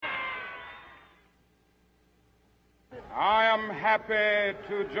I am happy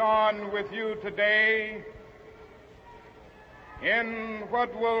to join with you today in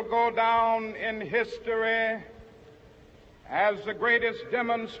what will go down in history as the greatest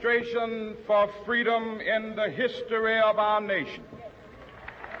demonstration for freedom in the history of our nation.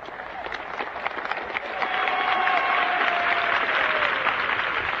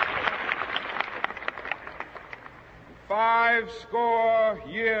 Fivescore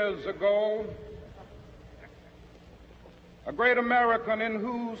years ago, a great American in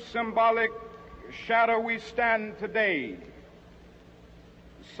whose symbolic shadow we stand today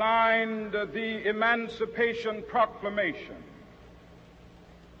signed the Emancipation Proclamation.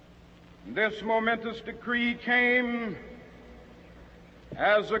 This momentous decree came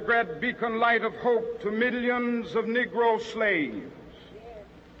as a great beacon light of hope to millions of Negro slaves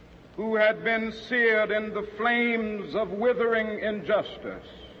who had been seared in the flames of withering injustice.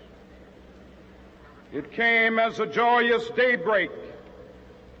 It came as a joyous daybreak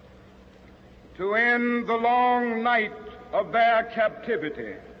to end the long night of their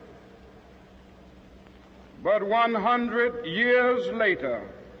captivity. But 100 years later,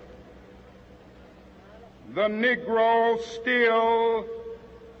 the Negro still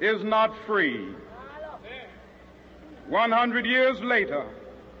is not free. 100 years later,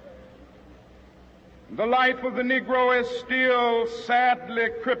 the life of the Negro is still sadly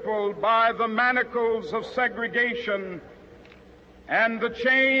crippled by the manacles of segregation and the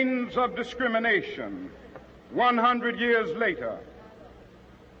chains of discrimination. 100 years later,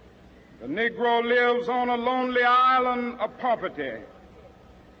 the Negro lives on a lonely island of poverty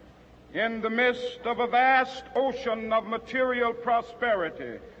in the midst of a vast ocean of material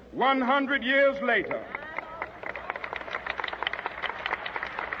prosperity. 100 years later,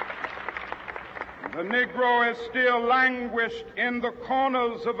 the Negro is still languished in the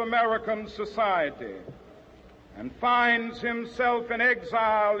corners of American society and finds himself in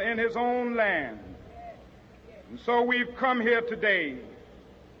exile in his own land. And so we've come here today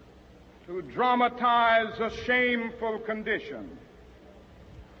to dramatize a shameful condition.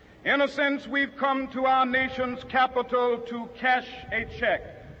 In a sense, we've come to our nation's capital to cash a check.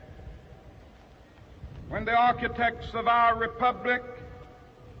 When the architects of our republic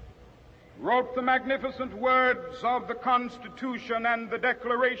wrote the magnificent words of the Constitution and the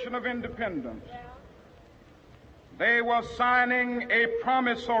Declaration of Independence, they were signing a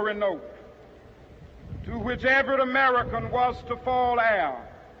promissory note to which every American was to fall heir.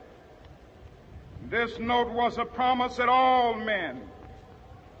 This note was a promise that all men,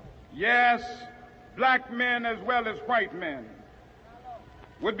 yes, black men as well as white men,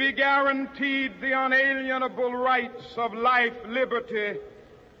 would be guaranteed the unalienable rights of life, liberty,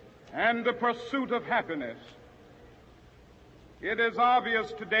 and the pursuit of happiness. It is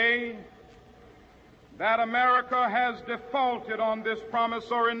obvious today that America has defaulted on this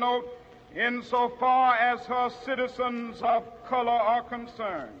promissory note insofar as her citizens of color are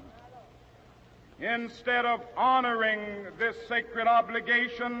concerned. Instead of honoring this sacred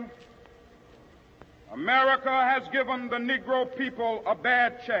obligation, America has given the Negro people a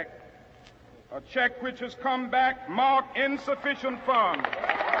bad check, a check which has come back marked insufficient funds.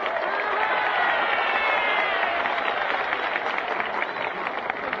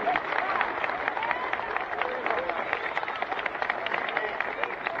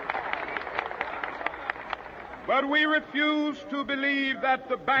 But we refuse to believe that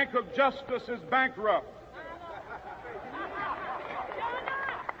the Bank of Justice is bankrupt.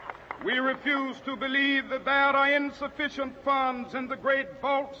 We refuse to believe that there are insufficient funds in the great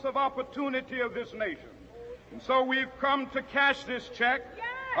vaults of opportunity of this nation. And so we've come to cash this check,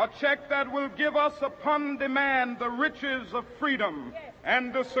 a check that will give us upon demand the riches of freedom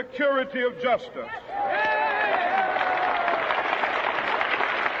and the security of justice.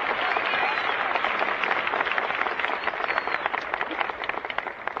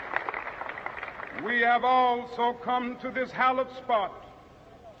 We have also come to this hallowed spot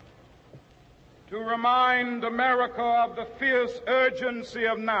to remind America of the fierce urgency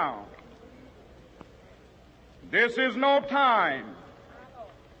of now. This is no time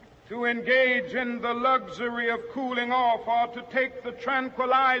to engage in the luxury of cooling off or to take the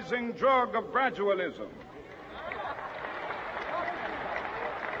tranquilizing drug of gradualism.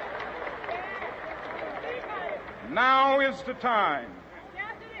 Now is the time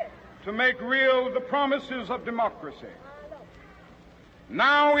to make real the promises of democracy.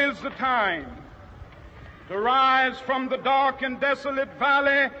 Now is the time to rise from the dark and desolate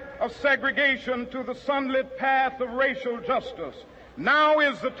valley of segregation to the sunlit path of racial justice. Now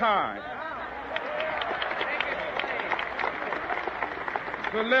is the time.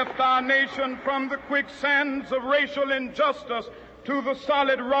 to lift our nation from the quicksands of racial injustice to the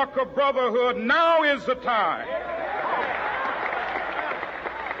solid rock of brotherhood. Now is the time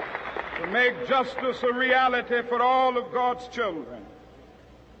to make justice a reality for all of God's children.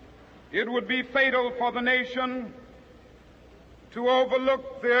 It would be fatal for the nation to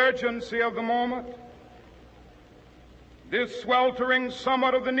overlook the urgency of the moment. This sweltering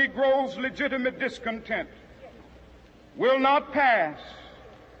summit of the Negro's legitimate discontent will not pass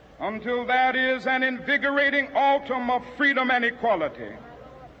until that is an invigorating autumn of freedom and equality.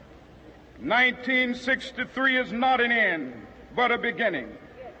 1963 is not an end, but a beginning.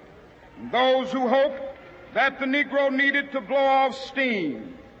 Those who hoped that the Negro needed to blow off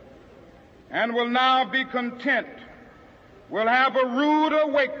steam and will now be content will have a rude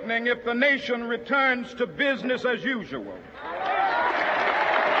awakening if the nation returns to business as usual.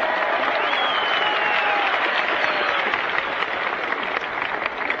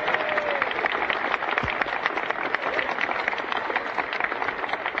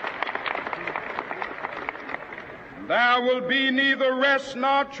 There will be neither rest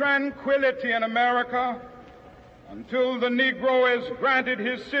nor tranquility in America until the Negro is granted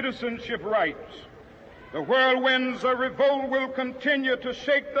his citizenship rights. The whirlwinds of revolt will continue to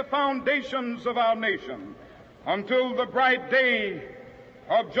shake the foundations of our nation until the bright day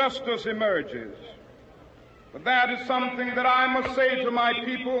of justice emerges. But that is something that I must say to my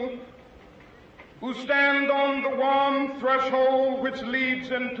people who stand on the warm threshold which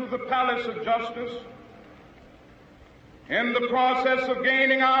leads into the palace of justice. In the process of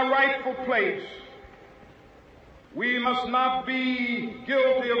gaining our rightful place, we must not be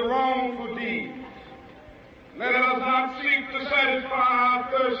guilty of wrongful deeds. Let us not seek to satisfy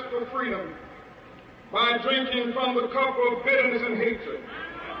our thirst for freedom by drinking from the cup of bitterness and hatred.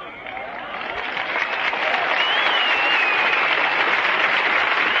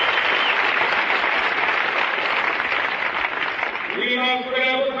 We must be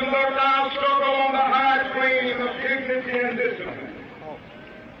able to conduct our struggle on the high plane of dignity and discipline.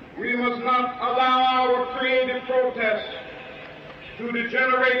 We must not allow our creative protest to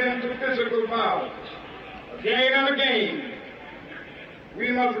degenerate into physical violence. Again and again,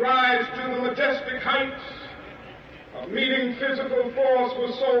 we must rise to the majestic heights of meeting physical force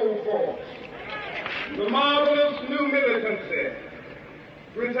with soul force. The marvelous new militancy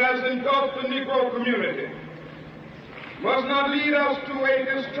which has engulfed the Negro community must not lead us to a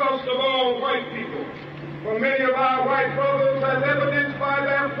distrust of all white people. For many of our white brothers, as evidenced by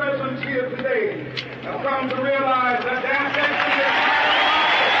their presence here today, have come to realize that their destiny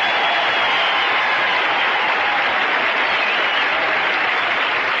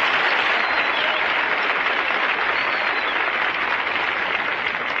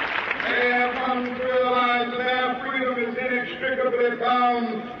is inextricably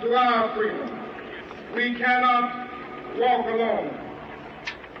bound to our freedom. We cannot walk alone.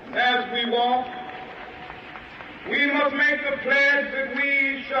 As we walk, we must make the pledge that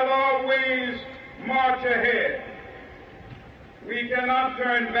we shall always march ahead. We cannot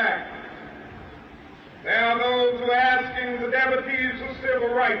turn back. There are those who are asking the devotees of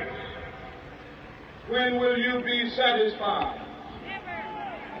civil rights, when will you be satisfied?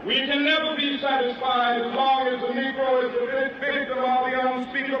 We can never be satisfied as long as the Negro is the victim of the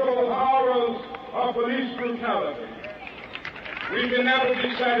unspeakable horrors of police brutality. We can never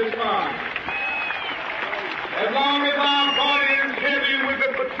be satisfied. As long as our body is heavy with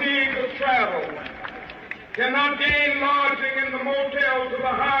the fatigue of travel, cannot gain lodging in the motels of the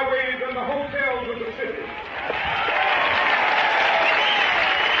highways and the hotels of the city.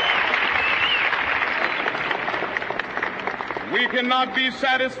 We cannot be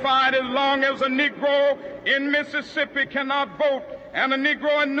satisfied as long as a Negro in Mississippi cannot vote and a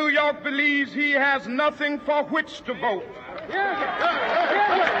Negro in New York believes he has nothing for which to vote.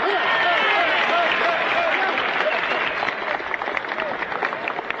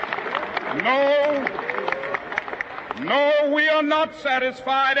 No, we are not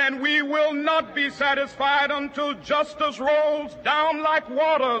satisfied, and we will not be satisfied until justice rolls down like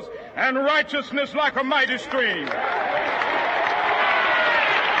waters and righteousness like a mighty stream.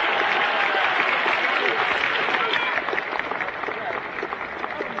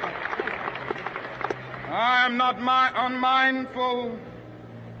 I am not unmindful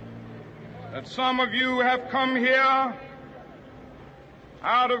that some of you have come here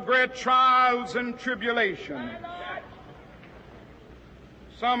out of great trials and tribulations.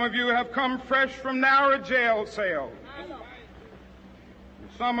 Some of you have come fresh from narrow jail cells.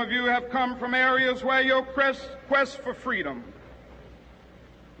 Some of you have come from areas where your quest for freedom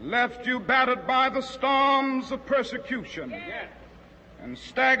left you battered by the storms of persecution and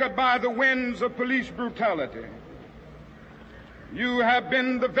staggered by the winds of police brutality. You have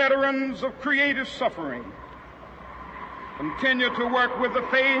been the veterans of creative suffering. Continue to work with the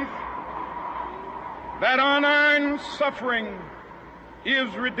faith that unearned suffering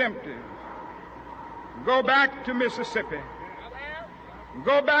is redemptive. Go back to Mississippi.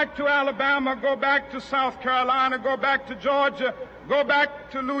 Go back to Alabama. Go back to South Carolina. Go back to Georgia. Go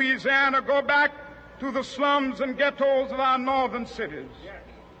back to Louisiana. Go back to the slums and ghettos of our northern cities,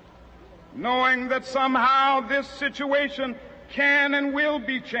 knowing that somehow this situation can and will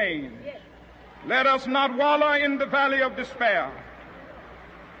be changed. Let us not wallow in the valley of despair.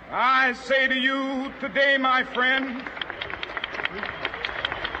 I say to you today, my friend,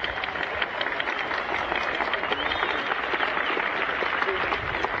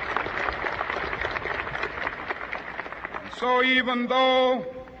 so even though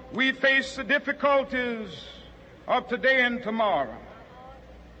we face the difficulties of today and tomorrow,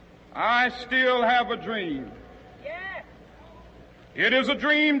 I still have a dream. It is a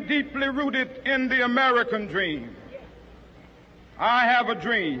dream deeply rooted in the American dream. I have a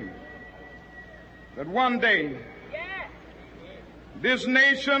dream that one day this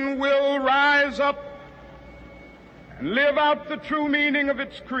nation will rise up and live out the true meaning of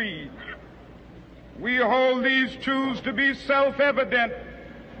its creed. We hold these truths to be self-evident,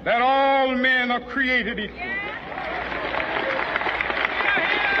 that all men are created equal.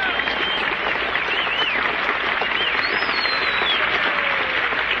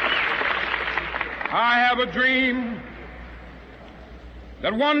 I have a dream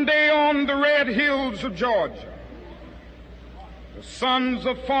that one day on the red hills of Georgia, the sons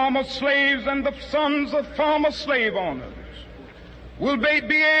of former slaves and the sons of former slave owners will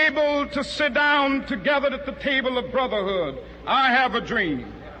be able to sit down together at the table of brotherhood. I have a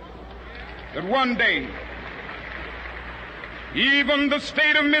dream that one day even the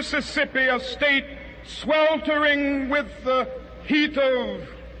state of Mississippi, a state sweltering with the heat of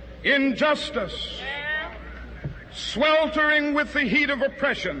injustice, sweltering with the heat of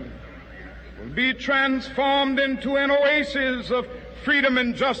oppression, will be transformed into an oasis of freedom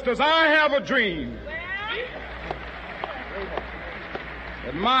and justice. I have a dream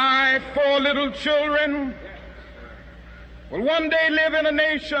that my 4 little children will one day live in a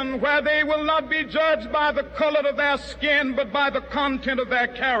nation where they will not be judged by the color of their skin, but by the content of their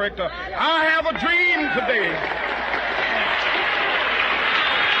character. I have a dream today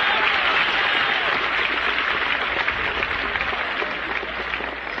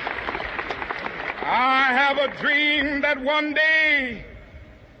I have a dream that one day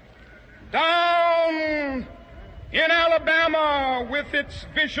down in Alabama, with its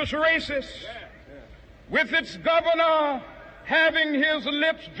vicious racists, with its governor having his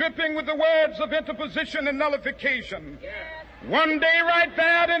lips dripping with the words of interposition and nullification, one day right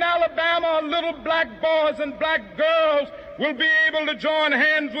there in Alabama, little black boys and black girls will be able to join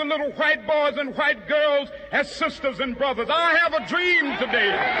hands with little white boys and white girls as sisters and brothers. I have a dream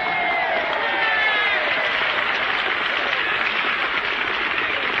today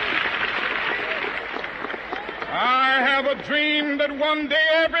I have a dream that one day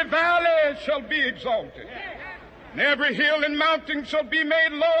every valley shall be exalted, and every hill and mountain shall be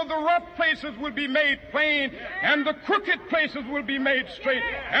made low. The rough places will be made plain, and the crooked places will be made straight.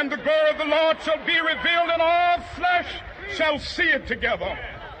 And the glory of the Lord shall be revealed, and all flesh shall see it together.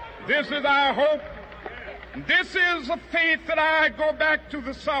 This is our hope. This is a faith that I go back to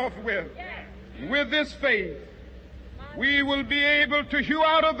the South with. With this faith, we will be able to hew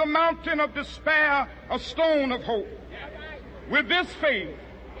out of the mountain of despair a stone of hope. With this faith,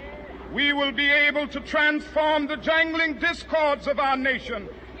 we will be able to transform the jangling discords of our nation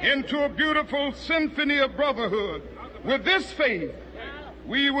into a beautiful symphony of brotherhood. With this faith,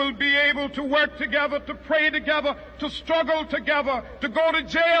 we will be able to work together, to pray together, to struggle together, to go to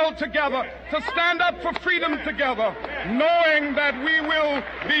jail together, to stand up for freedom together, knowing that we will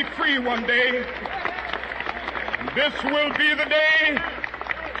be free one day. This will be the day.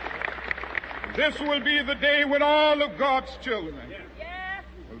 This will be the day when all of God's children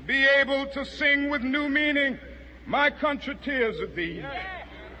will be able to sing with new meaning, "My country, tears of thee.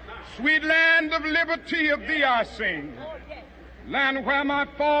 Sweet land of liberty, of thee I sing. Land where my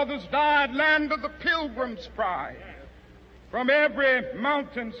fathers died, land of the pilgrim's pride. From every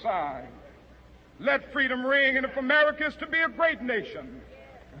mountainside, let freedom ring. And if America is to be a great nation,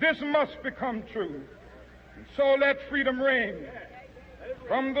 this must become true. And so let freedom ring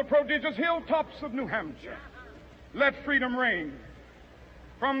from the prodigious hilltops of New Hampshire. Let freedom ring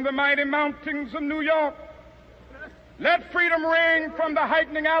from the mighty mountains of New York. Let freedom ring from the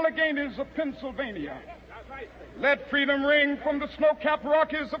heightening Alleghanies of Pennsylvania. Let freedom ring from the snow-capped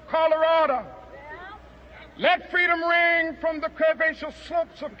Rockies of Colorado. Let freedom ring from the curvaceous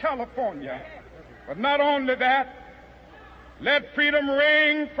slopes of California. But not only that, let freedom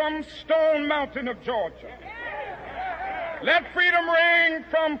ring from Stone Mountain of Georgia. Let freedom ring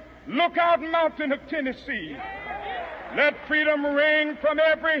from Lookout Mountain of Tennessee. Let freedom ring from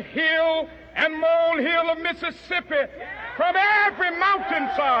every hill and molehill of Mississippi, from every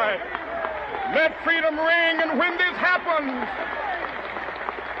mountainside. Let freedom ring, and when this happens,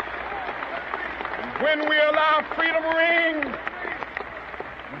 when we allow freedom ring,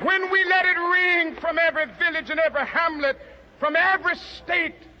 when we let it ring from every village and every hamlet, from every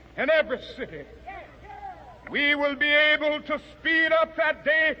state and every city, we will be able to speed up that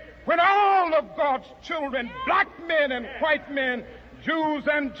day when all of God's children, black men and white men, Jews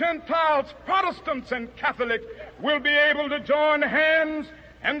and Gentiles, Protestants and Catholics, will be able to join hands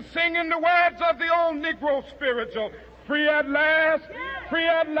and sing in the words of the old Negro spiritual, free at last, free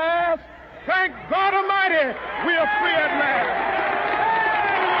at last. Thank God Almighty, we are free at last.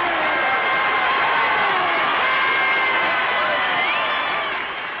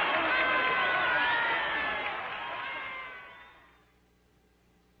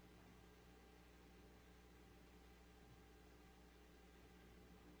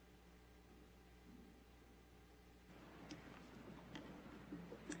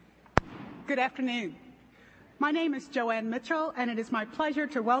 Good afternoon. My name is Joanne Mitchell, and it is my pleasure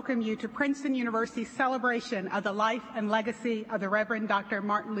to welcome you to Princeton University's celebration of the life and legacy of the Reverend Dr.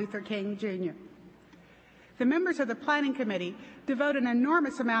 Martin Luther King, Jr. The members of the Planning Committee devote an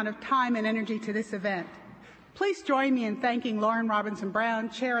enormous amount of time and energy to this event. Please join me in thanking Lauren Robinson Brown,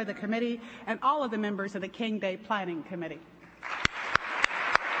 Chair of the committee, and all of the members of the King Day Planning Committee.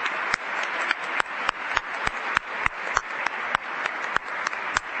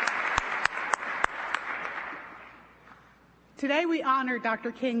 Today we honor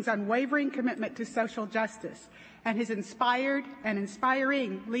Dr. King's unwavering commitment to social justice and his inspired and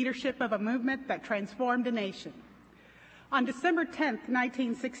inspiring leadership of a movement that transformed a nation. On December 10,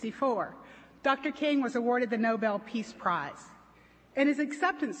 1964, Dr. King was awarded the Nobel Peace Prize. In his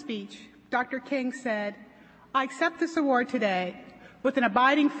acceptance speech, Dr. King said, "I accept this award today with an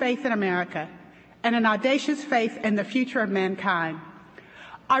abiding faith in America and an audacious faith in the future of mankind.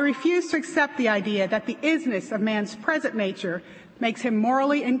 I refuse to accept the idea that the isness of man's present nature makes him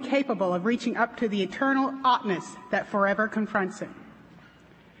morally incapable of reaching up to the eternal oughtness that forever confronts him."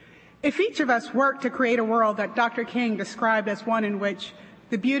 If each of us worked to create a world that Dr. King described as one in which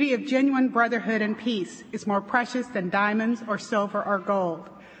the beauty of genuine brotherhood and peace is more precious than diamonds or silver or gold,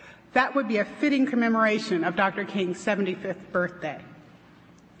 that would be a fitting commemoration of Dr. King's 75th birthday.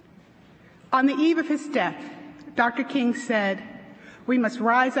 On the eve of his death, Dr. King said, "We must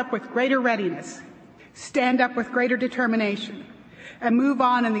rise up with greater readiness, stand up with greater determination, and move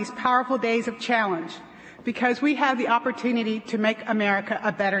on in these powerful days of challenge because we have the opportunity to make America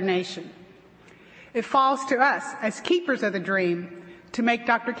a better nation. It falls to us as keepers of the dream to make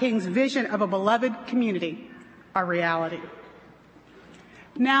Dr. King's vision of a beloved community a reality."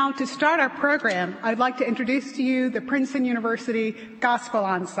 Now, to start our program, I'd like to introduce to you the Princeton University Gospel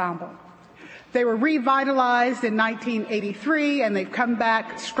Ensemble. They were revitalized in 1983, and they've come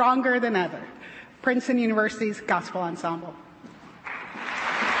back stronger than ever. Princeton University's Gospel Ensemble.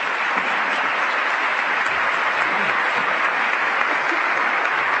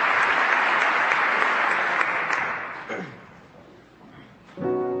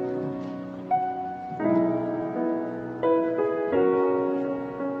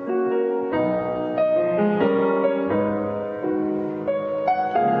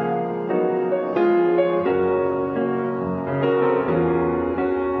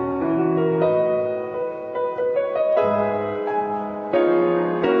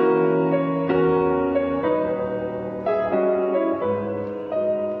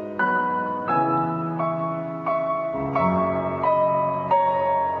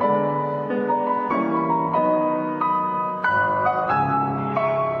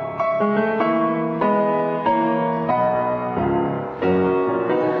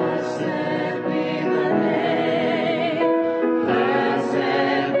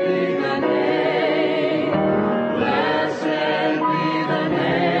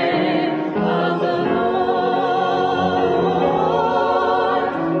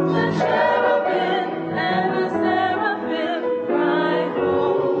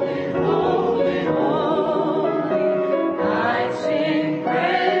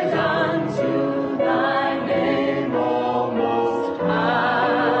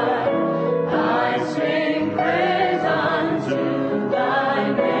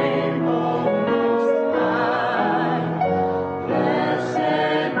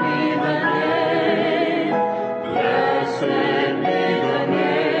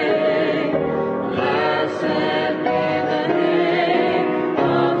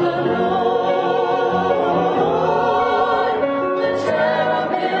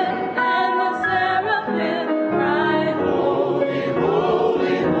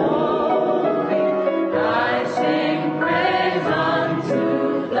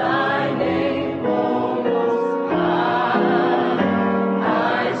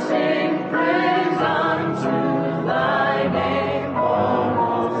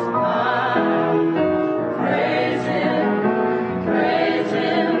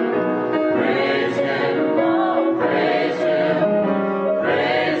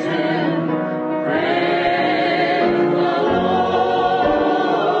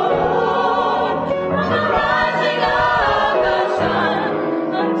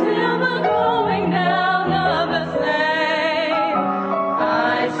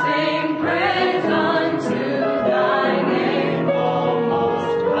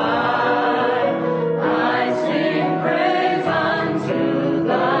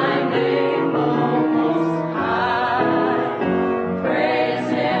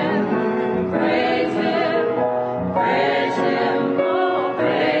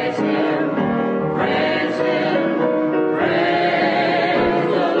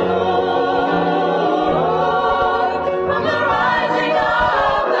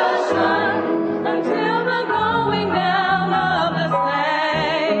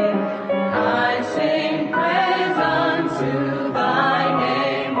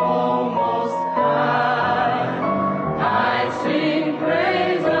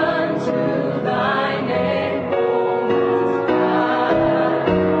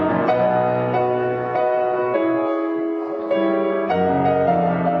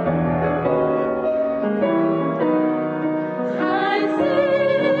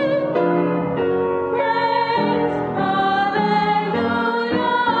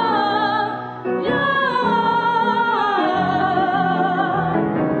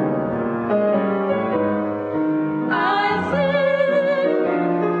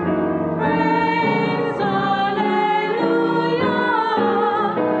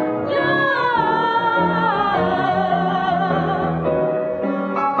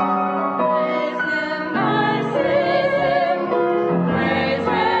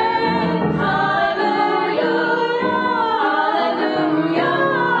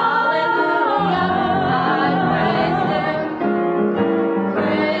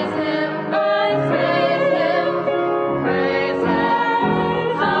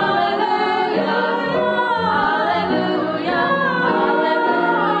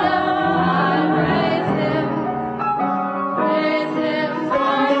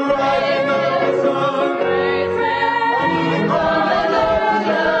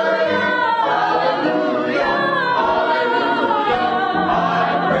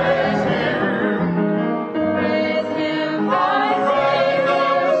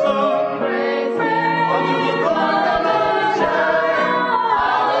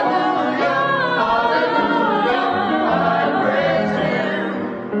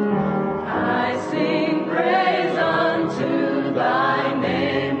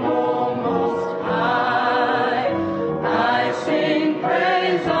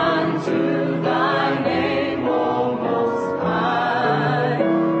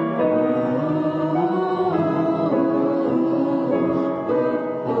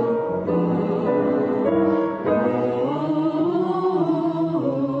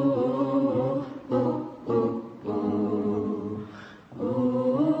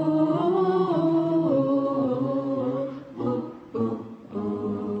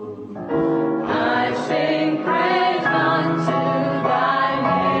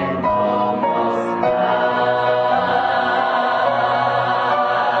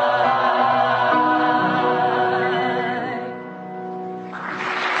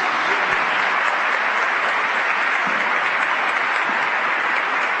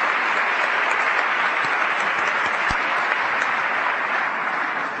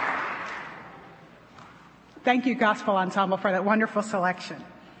 Thank you, Gospel Ensemble, for that wonderful selection.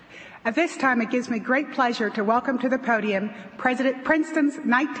 At this time, it gives me great pleasure to welcome to the podium Princeton's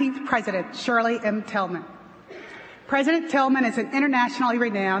 19th president, Shirley M. Tillman. President Tillman is an internationally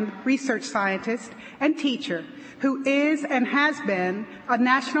renowned research scientist and teacher who is and has been a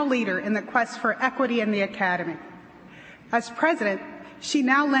national leader in the quest for equity in the academy. As president, she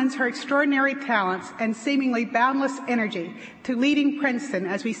now lends her extraordinary talents and seemingly boundless energy to leading Princeton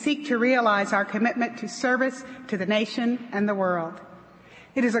as we seek to realize our commitment to service to the nation and the world.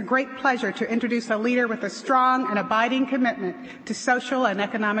 It is a great pleasure to introduce a leader with a strong and abiding commitment to social and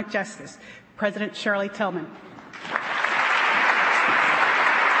economic justice, President Shirley Tillman.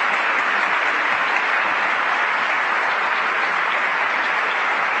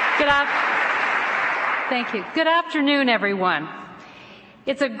 Thank you. Good afternoon, everyone.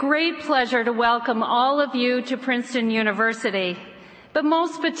 It's a great pleasure to welcome all of you to Princeton University, but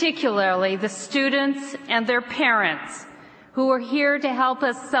most particularly the students and their parents who are here to help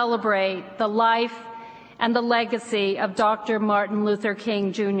us celebrate the life and the legacy of Dr. Martin Luther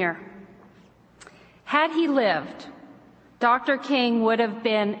King, Jr. Had he lived, Dr. King would have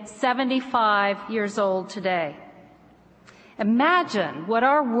been 75 years old today. Imagine what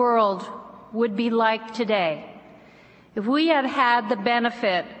our world would be like today if we had had the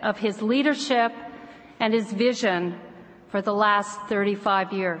benefit of his leadership and his vision for the last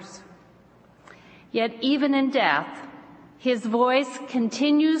 35 years. Yet even in death, his voice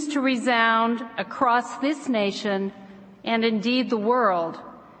continues to resound across this nation and indeed the world,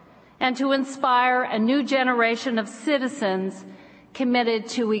 and to inspire a new generation of citizens committed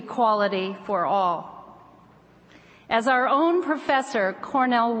to equality for all. As our own Professor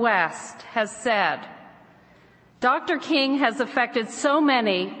Cornel West has said, Dr. King has affected so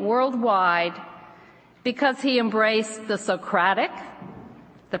many worldwide because he embraced the Socratic,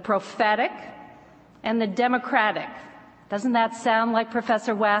 the prophetic, and the democratic. Doesn't that sound like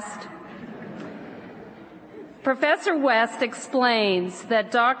Professor West? Professor West explains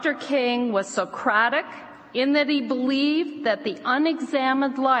that Dr. King was Socratic in that he believed that the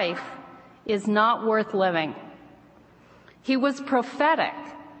unexamined life is not worth living. He was prophetic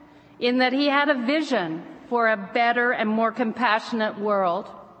in that he had a vision for a better and more compassionate world.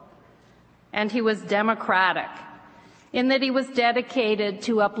 And he was democratic in that he was dedicated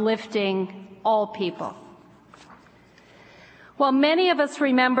to uplifting all people. While many of us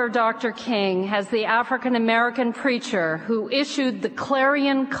remember Dr. King as the African-American preacher who issued the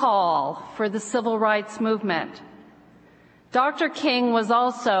clarion call for the civil rights movement, Dr. King was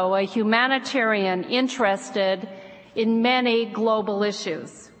also a humanitarian interested in many global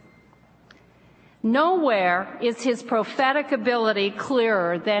issues. Nowhere is his prophetic ability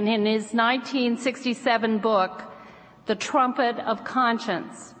clearer than in his 1967 book, The Trumpet of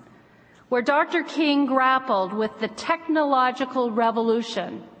Conscience, where Dr. King grappled with the technological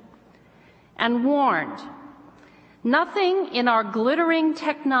revolution and warned, "Nothing in our glittering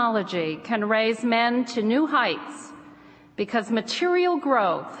technology can raise men to new heights because material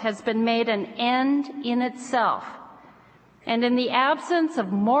growth has been made an end in itself. And in the absence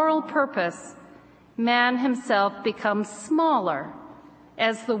of moral purpose, man himself becomes smaller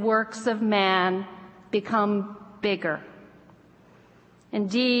as the works of man become bigger."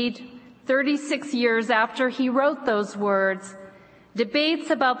 Indeed, 36 years after he wrote those words,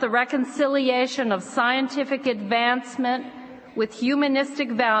 debates about the reconciliation of scientific advancement with humanistic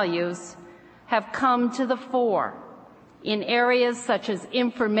values have come to the fore in areas such as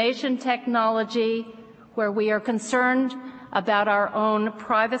information technology, where we are concerned about our own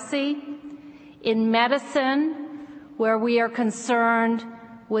privacy, in medicine, where we are concerned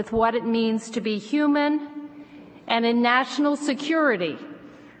with what it means to be human, and in national security,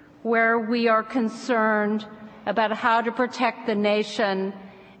 where we are concerned about how to protect the nation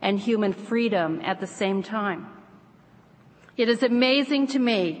and human freedom at the same time. It is amazing to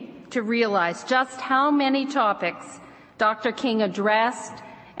me to realize just how many topics Dr. King addressed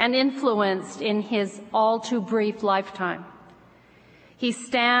and influenced in his all-too-brief lifetime. He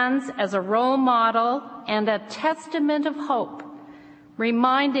stands as a role model and a testament of hope,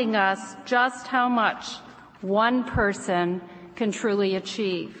 reminding us just how much one person can truly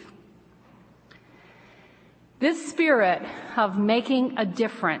achieve. This spirit of making a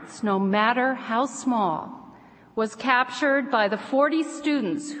difference, no matter how small, was captured by the 40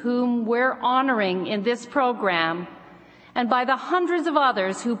 students whom we're honoring in this program and by the hundreds of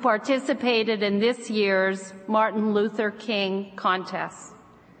others who participated in this year's Martin Luther King contest.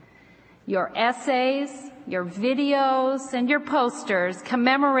 Your essays, your videos, and your posters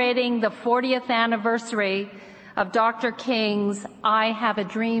commemorating the 40th anniversary of Dr. King's I Have a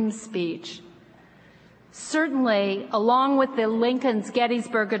Dream speech Certainly, along with the Lincoln's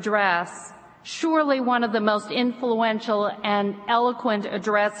Gettysburg Address, surely one of the most influential and eloquent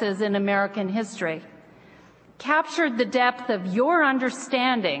addresses in American history, captured the depth of your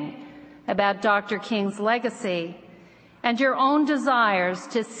understanding about Dr. King's legacy and your own desires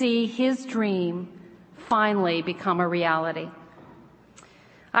to see his dream finally become a reality.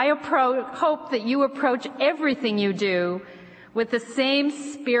 I hope that you approach everything you do with the same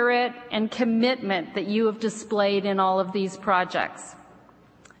spirit and commitment that you have displayed in all of these projects.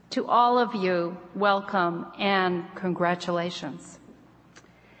 To all of you, welcome and congratulations.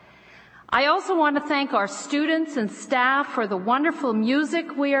 I also want to thank our students and staff for the wonderful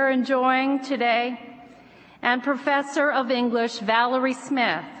music we are enjoying today, and Professor of English Valerie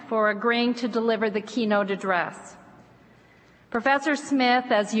Smith for agreeing to deliver the keynote address. Professor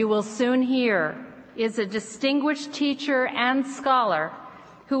Smith, as you will soon hear, is a distinguished teacher and scholar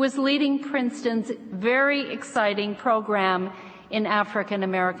who is leading Princeton's very exciting program in African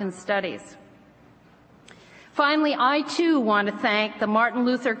American Studies. Finally, I too want to thank the Martin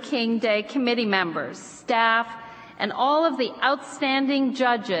Luther King Day committee members, staff, and all of the outstanding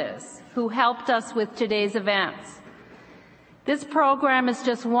judges who helped us with today's events. This program is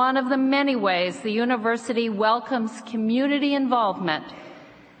just one of the many ways the university welcomes community involvement,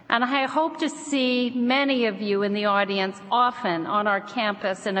 and I hope to see many of you in the audience often on our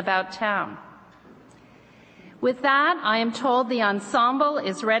campus and about town. With that, I am told the ensemble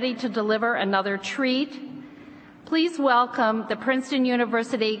is ready to deliver another treat. Please welcome the Princeton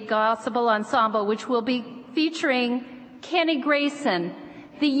University Gospel Ensemble, which will be featuring Kenny Grayson,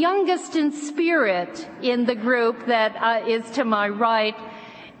 the youngest in spirit in the group that is to my right,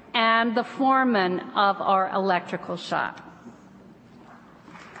 and the foreman of our electrical shop.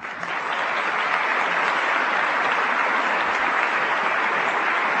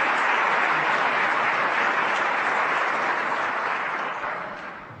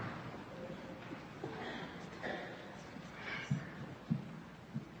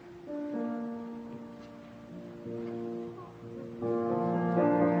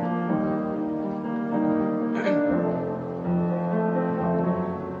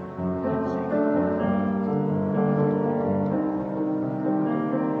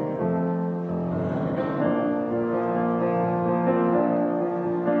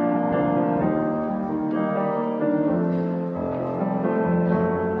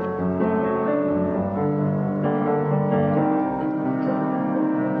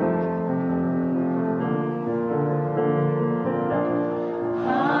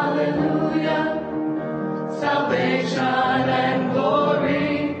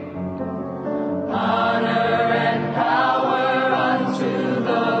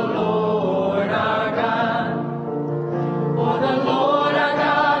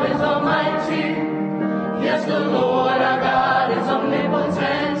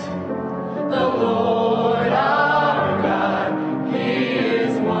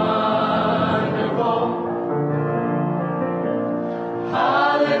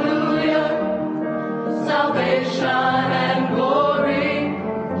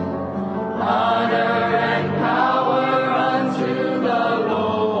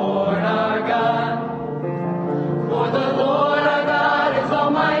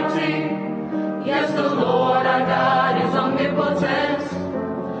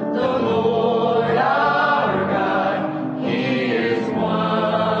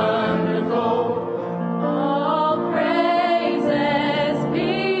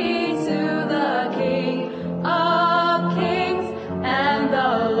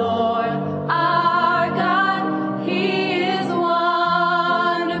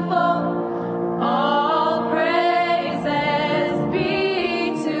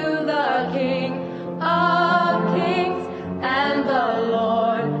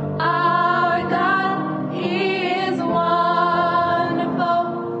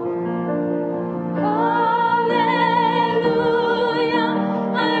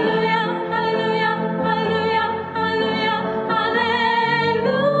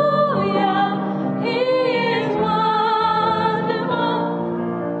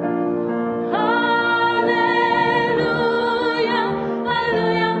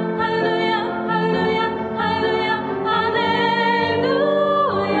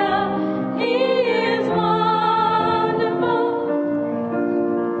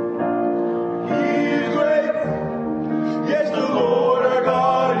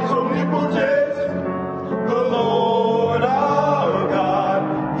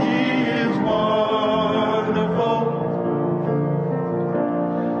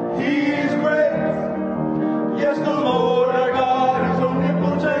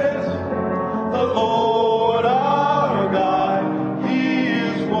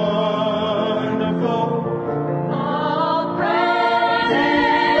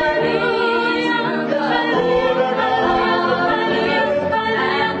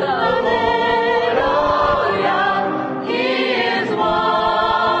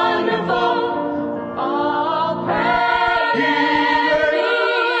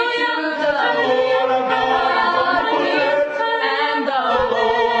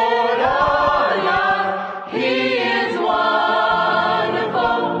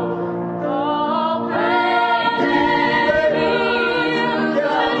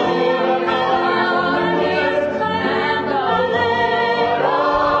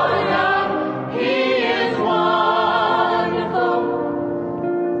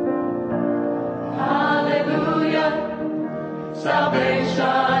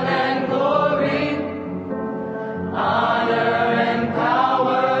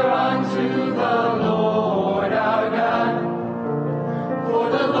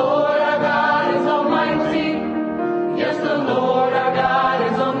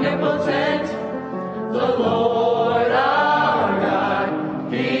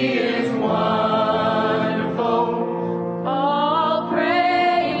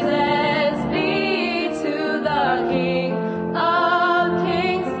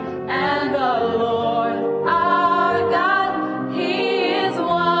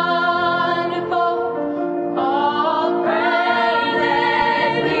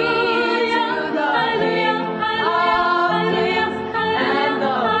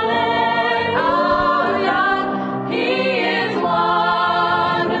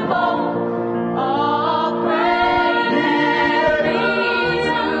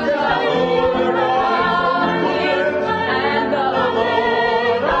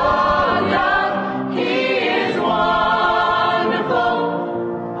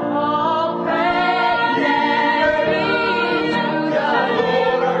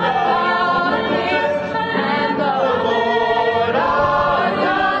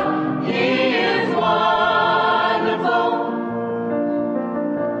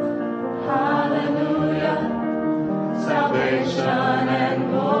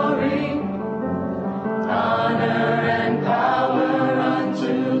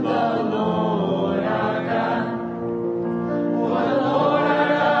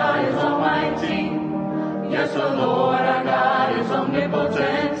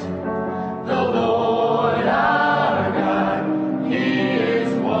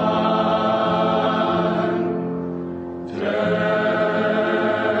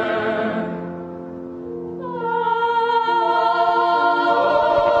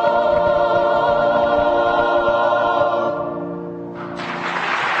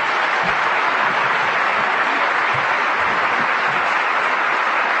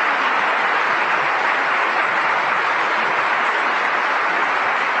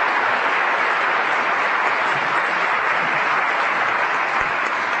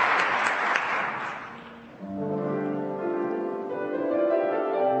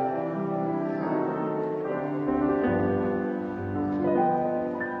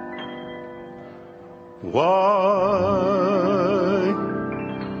 Why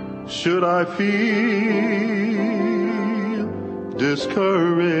should I feel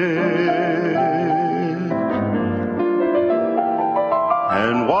discouraged?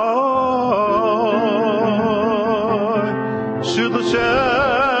 And why should the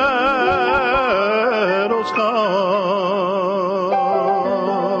shadows come?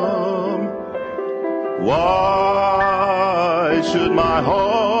 Why should my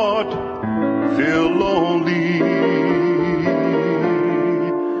heart feel lonely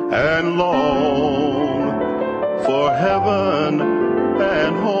and long for heaven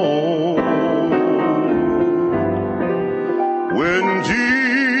and home? When Jesus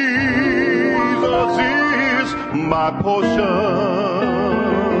is my portion,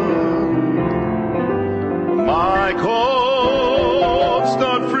 my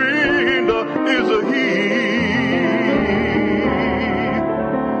constant friend is a He.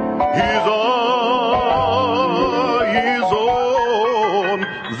 His eye is on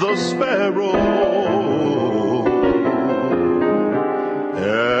the sparrow,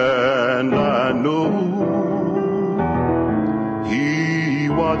 and I know He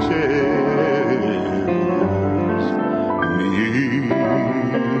watches me.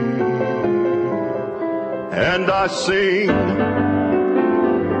 And I sing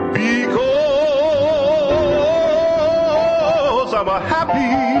because I'm a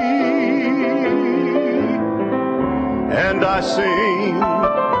happy. And I sing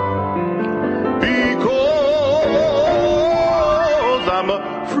because I'm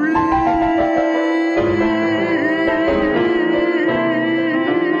free.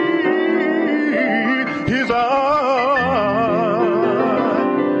 His eye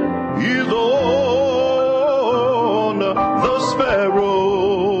is on the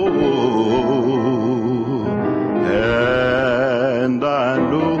sparrow, and I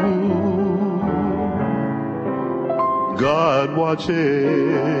know God watches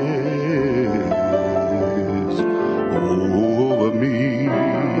over me.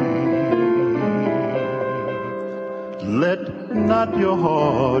 Let not your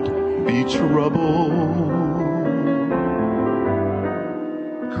heart be troubled.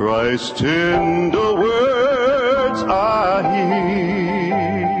 Christ's tender words I hear,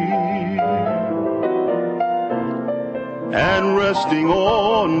 and resting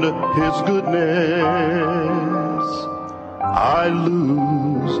on His goodness, I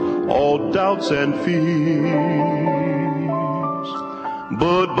lose all doubts and fears.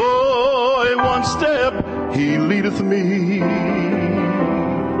 But boy, one step he leadeth me,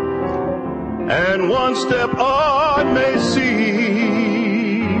 and one step I may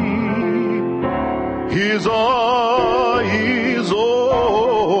see. His eye is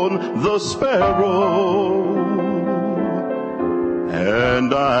on the sparrow,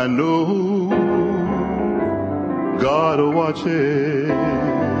 and I know God watches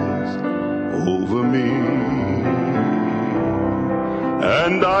over me.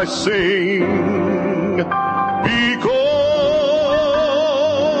 And I sing because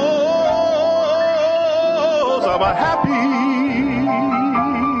I'm happy,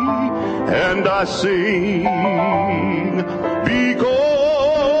 and I sing because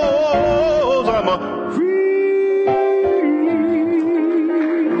I'm free.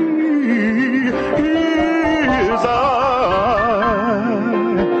 His eye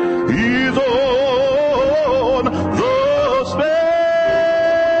is on the sparrow,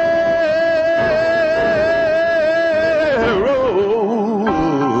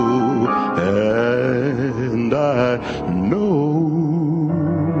 and I know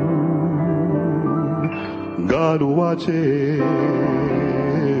God watches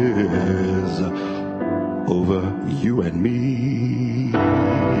over you and me.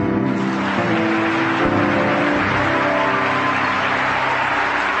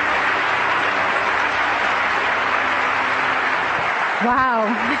 Wow.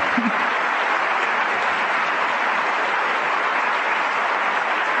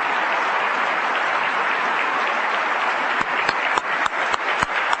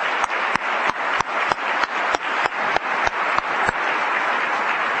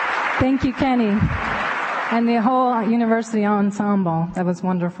 Thank you, Kenny, and the whole university ensemble. That was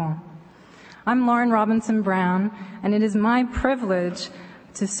wonderful. I'm Lauren Robinson Brown, and it is my privilege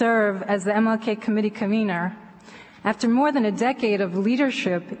to serve as the MLK Committee convener. After more than a decade of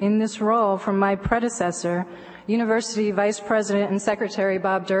leadership in this role from my predecessor, University Vice President and Secretary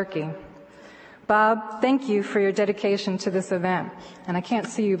Bob Durkee. Bob, thank you for your dedication to this event. And I can't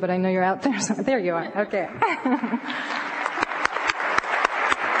see you, but I know you're out there. So there you are. Okay.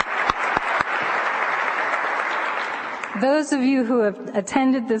 Those of you who have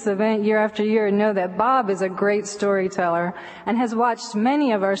attended this event year after year know that Bob is a great storyteller and has watched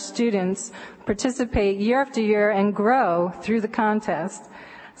many of our students participate year after year and grow through the contest.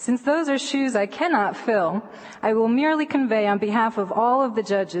 Since those are shoes I cannot fill, I will merely convey on behalf of all of the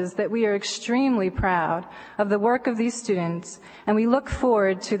judges that we are extremely proud of the work of these students, and we look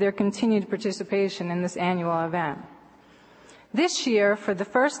forward to their continued participation in this annual event. This year, for the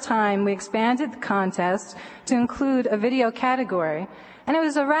first time, we expanded the contest to include a video category, and it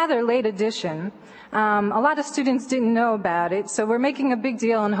was a rather late addition. A lot of students didn't know about it, so we're making a big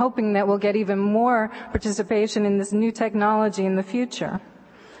deal and hoping that we'll get even more participation in this new technology in the future.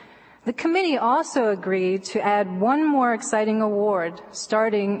 The committee also agreed to add one more exciting award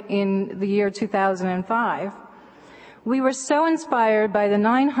starting in the year 2005. We were so inspired by the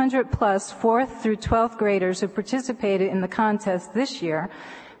 900-plus 4th through 12th graders who participated in the contest this year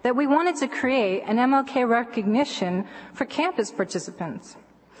that we wanted to create an MLK recognition for campus participants.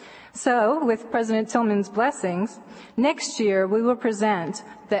 So, with President Tillman's blessings, next year we will present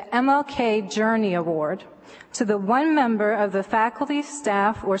the MLK Journey Award to the one member of the faculty,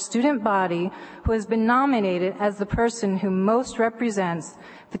 staff, or student body who has been nominated as the person who most represents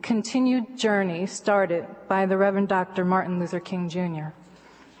the continued journey started by the Reverend Dr. Martin Luther King, Jr.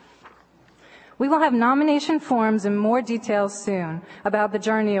 We will have nomination forms and more details soon about the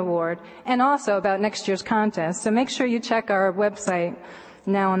Journey Award and also about next year's contest, so make sure you check our website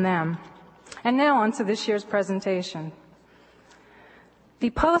now and then. And now on to this year's presentation.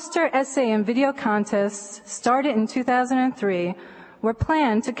 The poster, essay, and video contests started in 2003 were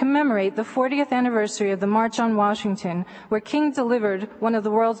planned to commemorate the 40th anniversary of the March on Washington, where King delivered one of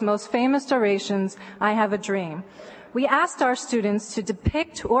the world's most famous orations, I Have a Dream. We asked our students to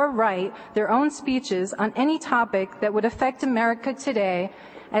depict or write their own speeches on any topic that would affect America today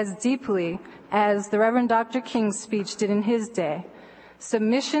as deeply as the Reverend Dr. King's speech did in his day.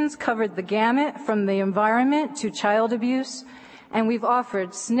 Submissions covered the gamut from the environment to child abuse, and we've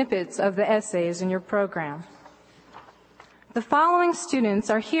offered snippets of the essays in your program. The following students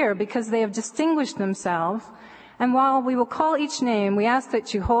are here because they have distinguished themselves, and while we will call each name, we ask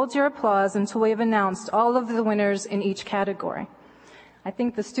that you hold your applause until we have announced all of the winners in each category. I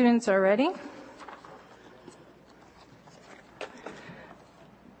think the students are ready.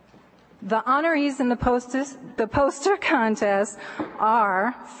 The honorees in the poster contest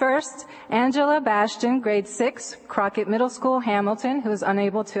are, first, Angela Bastion, grade 6, Crockett Middle School, Hamilton, who is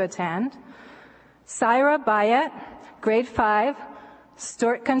unable to attend. Syra Bayet, grade 5,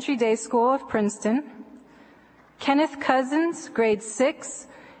 Stewart Country Day School of Princeton. Kenneth Cousins, grade 6,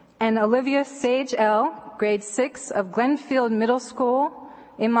 and Olivia Sage L., grade 6 of Glenfield Middle School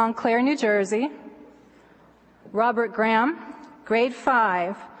in Montclair, New Jersey. Robert Graham, grade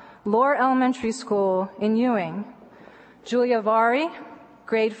 5, Lohr Elementary School in Ewing. Julia Vari,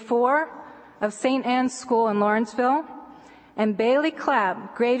 grade 4 of St. Anne's School in Lawrenceville. And Bailey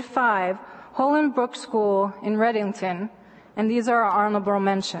Clapp, grade 5, Holenbrook School in Reddington. And these are our honorable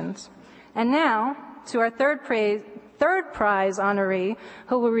mentions. And now to our third prize honoree,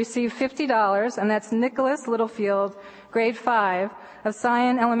 who will receive $50, and that's Nicholas Littlefield, grade 5 of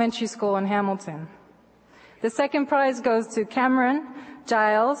Sion Elementary School in Hamilton. The second prize goes to Cameron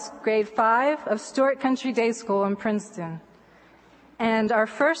Giles, grade 5 of Stewart Country Day School in Princeton. And our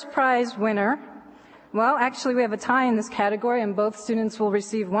first prize winner, well, actually we have a tie in this category, and both students will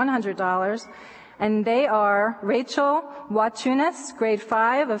receive $100. And they are Rachel Wachunas, grade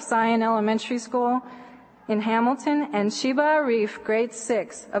 5 of Sion Elementary School in Hamilton, and Sheba Arif, grade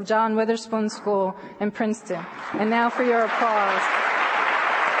 6 of John Witherspoon School in Princeton. And now for your applause.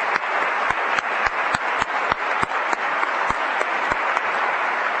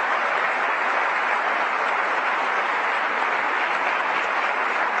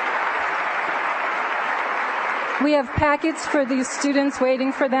 We have packets for these students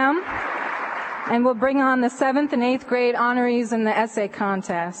waiting for them, and we'll bring on the 7th and 8th grade honorees in the essay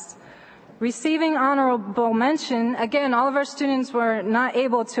contest. Receiving honorable mention, again, all of our students were not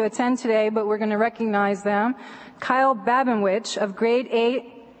able to attend today, but we're going to recognize them. Kyle Babinwich of grade 8,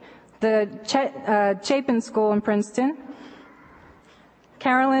 the Chapin School in Princeton.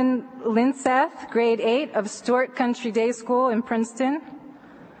 Carolyn Linseth, grade 8 of Stewart Country Day School in Princeton.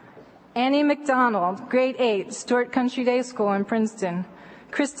 Annie McDonald, grade 8, Stewart Country Day School in Princeton.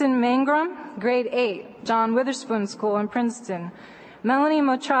 Kristen Mangrum, grade 8, John Witherspoon School in Princeton. Melanie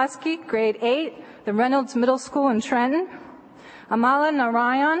Mochowski, grade 8, the Reynolds Middle School in Trenton. Amala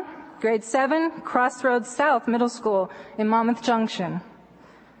Narayan, grade 7, Crossroads South Middle School in Monmouth Junction.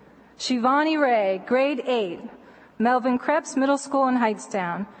 Shivani Ray, grade 8, Melvin Krebs Middle School in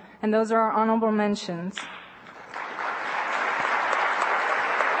Hightstown. And those are our honorable mentions.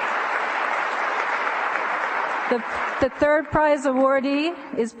 The third prize awardee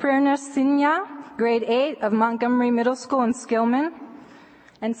is Prerna Sinya, grade 8 of Montgomery Middle School in Skillman.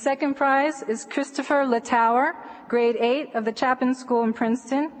 And second prize is Christopher Latower, grade 8 of the Chapin School in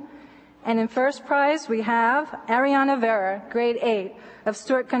Princeton. And in first prize, we have Ariana Vera, grade 8 of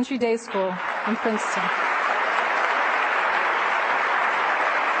Stewart Country Day School in Princeton.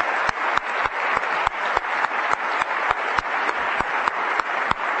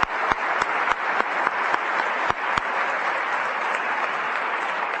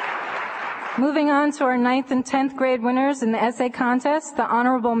 Moving on to our 9th and 10th grade winners in the essay contest, the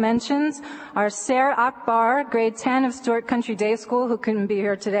honorable mentions are Sarah Akbar, grade 10 of Stewart Country Day School, who couldn't be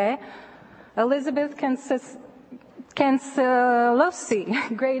here today. Elizabeth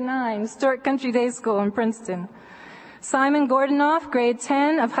Cancelosi, grade 9, Stewart Country Day School in Princeton. Simon Gordonoff, grade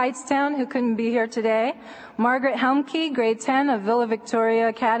 10 of Hightstown, who couldn't be here today. Margaret Helmke, grade 10 of Villa Victoria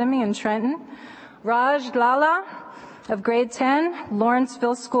Academy in Trenton. Raj Lala, of grade 10,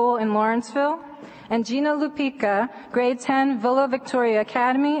 Lawrenceville School in Lawrenceville, and Gina Lupica, grade 10, Villa Victoria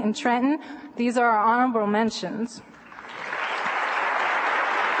Academy in Trenton. These are our honorable mentions.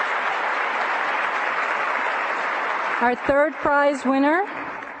 Our third prize winner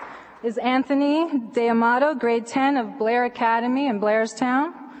is Anthony D'Amato, grade 10 of Blair Academy in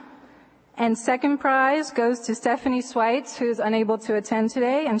Blairstown. And second prize goes to Stephanie Sweitz, who's unable to attend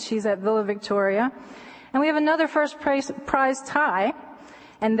today, and she's at Villa Victoria. And we have another first prize tie,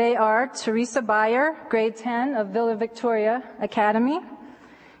 and they are Teresa Bayer, grade 10 of Villa Victoria Academy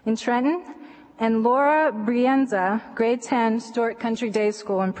in Trenton, and Laura Brienza, grade 10, Stewart Country Day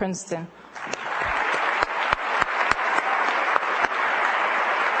School in Princeton.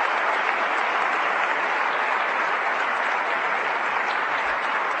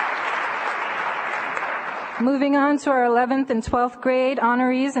 Moving on to our 11th and 12th grade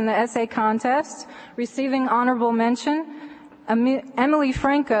honorees in the essay contest. Receiving honorable mention, Emily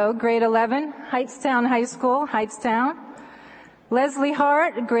Franco, grade 11, Hightstown High School, Hightstown. Leslie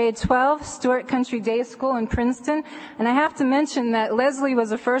Hart, grade 12, Stewart Country Day School in Princeton. And I have to mention that Leslie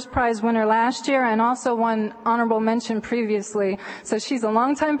was a first prize winner last year and also won honorable mention previously. So she's a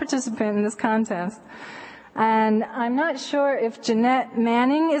longtime participant in this contest. And I'm not sure if Jeanette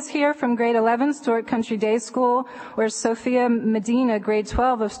Manning is here from grade 11, Stuart Country Day School, or Sophia Medina, grade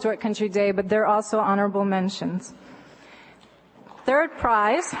 12 of Stuart Country Day, but they're also honorable mentions. Third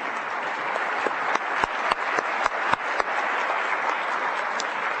prize.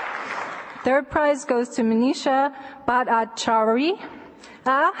 Third prize goes to Manisha Bhattacharya.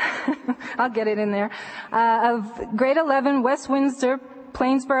 I'll get it in there. Of grade 11, West Windsor,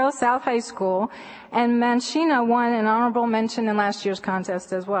 Plainsboro South High School. And Manshina won an honorable mention in last year's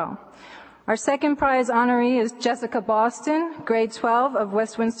contest as well. Our second prize honoree is Jessica Boston, grade 12 of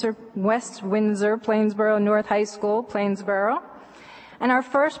West Windsor, Plainsboro North High School, Plainsboro. And our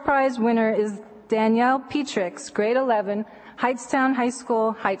first prize winner is Danielle Petrix, grade 11, Heightstown High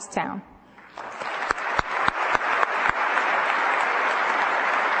School, Heightstown.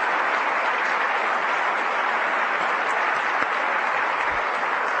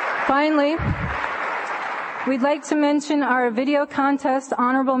 Finally, we'd like to mention our video contest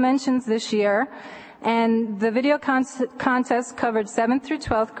honorable mentions this year. And the video contest covered 7th through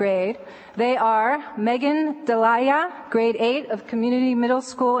 12th grade. They are Megan Delaya, grade 8 of Community Middle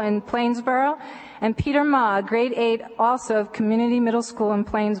School in Plainsboro, and Peter Ma, grade 8, also of Community Middle School in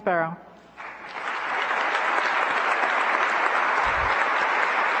Plainsboro.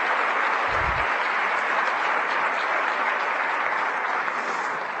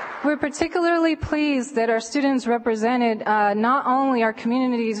 We're particularly pleased that our students represented not only our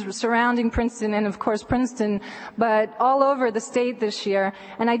communities surrounding Princeton and, of course, Princeton, but all over the state this year.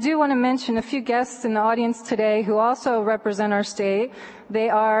 And I do want to mention a few guests in the audience today who also represent our state. They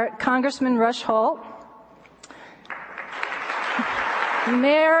are Congressman Rush Holt,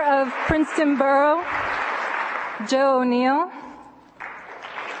 Mayor of Princeton Borough, Joe O'Neill,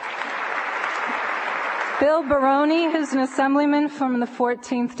 Bill Baroni, who's an assemblyman from the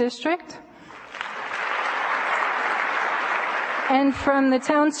 14th District. And from the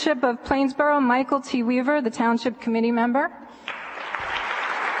Township of Plainsboro, Michael T. Weaver, the Township Committee member.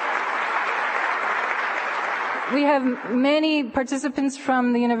 We have many participants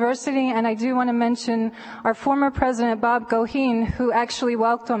from the university, and I do want to mention our former president, Bob Goheen, who actually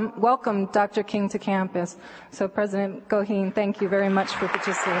welcomed Dr. King to campus. So President Goheen, thank you very much for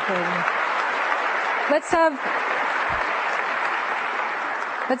participating. Let's have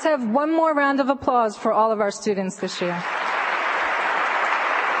one more round of applause for all of our students this year.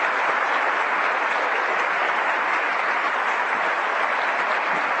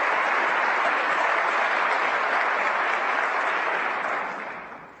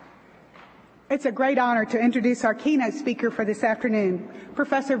 It's a great honor to introduce our keynote speaker for this afternoon,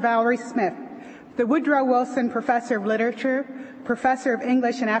 Professor Valerie Smith, the Woodrow Wilson Professor of Literature, Professor of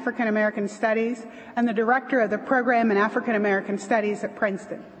English and African American Studies, and the Director of the Program in African American Studies at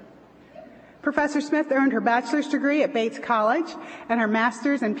Princeton. Professor Smith earned her bachelor's degree at Bates College and her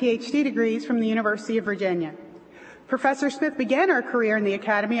master's and PhD degrees from the University of Virginia. Professor Smith began her career in the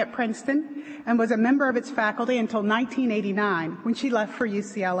academy at Princeton and was a member of its faculty until 1989, when she left for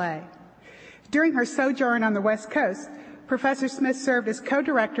UCLA. During her sojourn on the West Coast, Professor Smith served as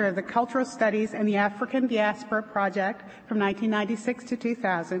co-director of the Cultural Studies and the African Diaspora Project from 1996 to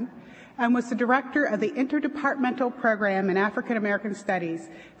 2000, and was the director of the Interdepartmental Program in African American Studies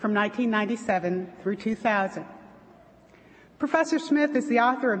from 1997 through 2000. Professor Smith is the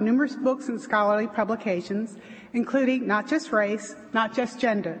author of numerous books and scholarly publications, including Not Just Race, Not Just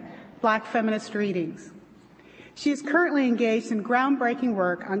Gender, Black Feminist Readings. She is currently engaged in groundbreaking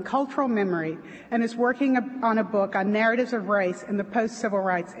work on cultural memory and is working on a book on narratives of race in the post-civil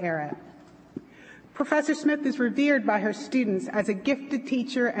rights era. Professor Smith is revered by her students as a gifted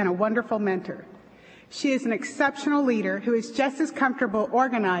teacher and a wonderful mentor. She is an exceptional leader who is just as comfortable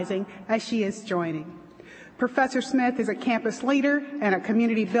organizing as she is joining. Professor Smith is a campus leader and a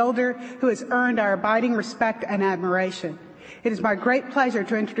community builder who has earned our abiding respect and admiration. It is my great pleasure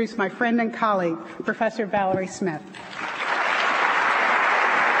to introduce my friend and colleague, Professor Valerie Smith.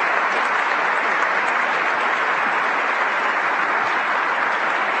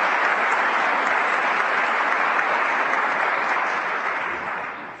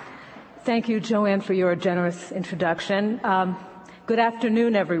 Thank you, Joanne, for your generous introduction. Good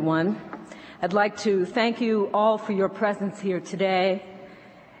afternoon, everyone. I'd like to thank you all for your presence here today.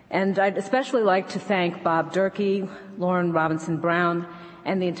 And I'd especially like to thank Bob Durkee, Lauren Robinson Brown,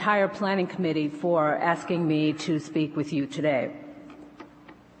 and the entire planning committee for asking me to speak with you today.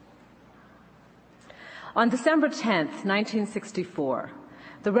 On December 10th, 1964,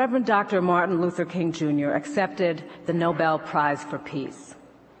 the Reverend Dr. Martin Luther King Jr. accepted the Nobel Prize for Peace.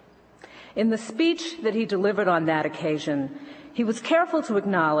 In the speech that he delivered on that occasion, he was careful to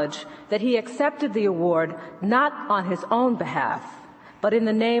acknowledge that he accepted the award not on his own behalf, but in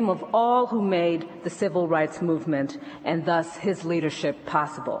the name of all who made the civil rights movement and thus his leadership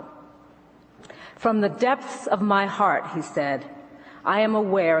possible. From the depths of my heart, he said, I am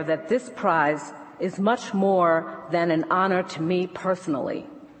aware that this prize is much more than an honor to me personally.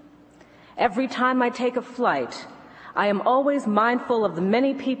 Every time I take a flight, I am always mindful of the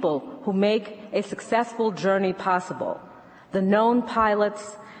many people who make a successful journey possible, the known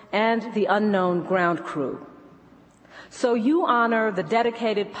pilots and the unknown ground crew. So you honor the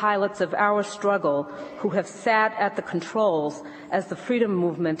dedicated pilots of our struggle who have sat at the controls as the freedom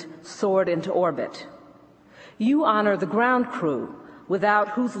movement soared into orbit. You honor the ground crew, without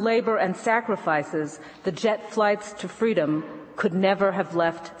whose labor and sacrifices the jet flights to freedom could never have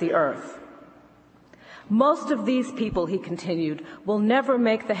left the earth. Most of these people, he continued, will never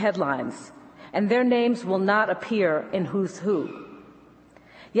make the headlines, and their names will not appear in Who's Who.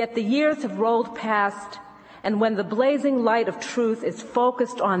 Yet the years have rolled past, and when the blazing light of truth is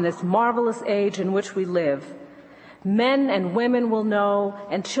focused on this marvelous age in which we live, men and women will know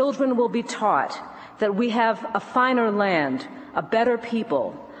and children will be taught that we have a finer land, a better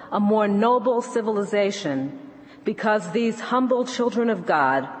people, a more noble civilization, because these humble children of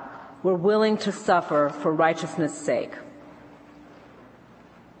God were willing to suffer for righteousness' sake.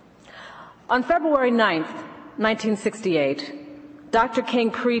 On February 9th, 1968, Dr. King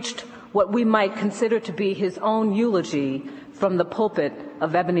preached what we might consider to be his own eulogy from the pulpit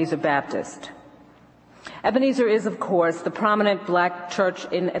of Ebenezer Baptist. Ebenezer is, of course, the prominent black church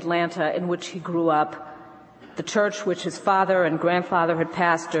in Atlanta in which he grew up, the church which his father and grandfather had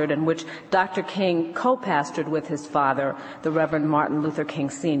pastored and which Dr. King co-pastored with his father, the Reverend Martin Luther King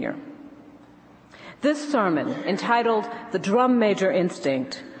Sr. This sermon, entitled The Drum Major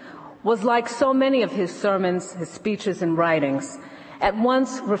Instinct, was like so many of his sermons, his speeches and writings, at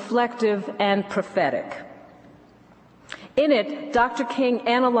once reflective and prophetic. In it, Dr. King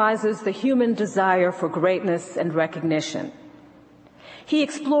analyzes the human desire for greatness and recognition. He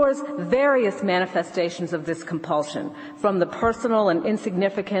explores various manifestations of this compulsion, from the personal and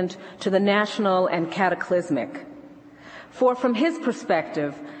insignificant to the national and cataclysmic. For from his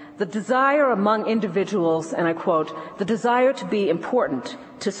perspective, the desire among individuals, and I quote, the desire to be important,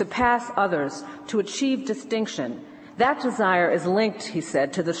 to surpass others, to achieve distinction, that desire is linked, he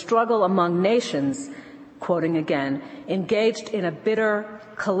said, to the struggle among nations, quoting again, engaged in a bitter,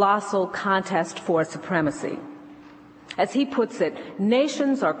 colossal contest for supremacy. As he puts it,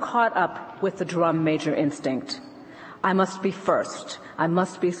 nations are caught up with the drum major instinct. I must be first. I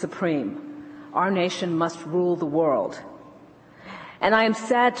must be supreme. Our nation must rule the world. And I am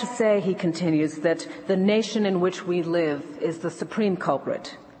sad to say, he continues, that the nation in which we live is the supreme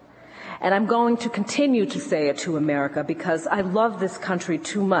culprit. And I'm going to continue to say it to America because I love this country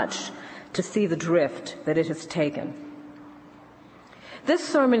too much to see the drift that it has taken. This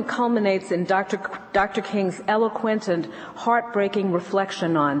sermon culminates in Dr. King's eloquent and heartbreaking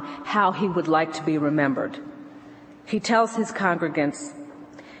reflection on how he would like to be remembered. He tells his congregants,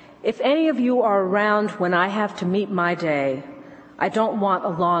 if any of you are around when I have to meet my day, I don't want a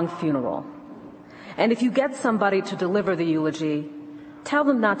long funeral. And if you get somebody to deliver the eulogy, tell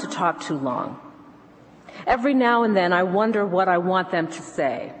them not to talk too long. Every now and then I wonder what I want them to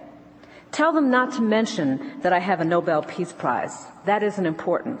say. Tell them not to mention that I have a Nobel Peace Prize. That isn't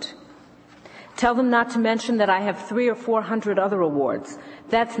important. Tell them not to mention that I have 300 or 400 other awards.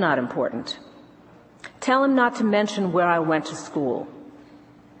 That's not important. Tell them not to mention where I went to school.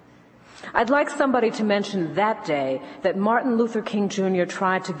 I'd like somebody to mention that day that Martin Luther King Jr.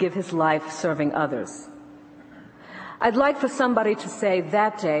 tried to give his life serving others. I'd like for somebody to say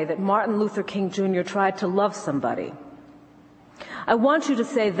that day that Martin Luther King Jr. tried to love somebody. I want you to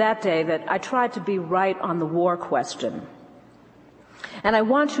say that day that I tried to be right on the war question. And I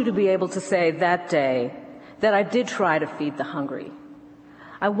want you to be able to say that day that I did try to feed the hungry.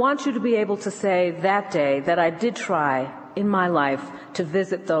 I want you to be able to say that day that I did try in my life to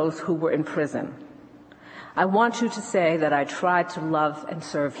visit those who were in prison. I want you to say that I tried to love and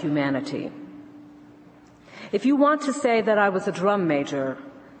serve humanity. If you want to say that I was a drum major,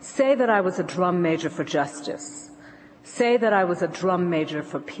 say that I was a drum major for justice. Say that I was a drum major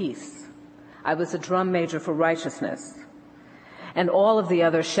for peace. I was a drum major for righteousness. And all of the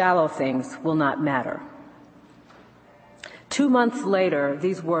other shallow things will not matter. 2 months later,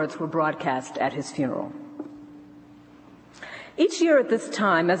 these words were broadcast at his funeral. Each year at this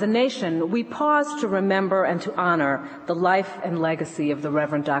time, as a nation, we pause to remember and to honor the life and legacy of the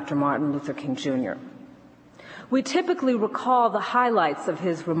Reverend Dr. Martin Luther King Jr. We typically recall the highlights of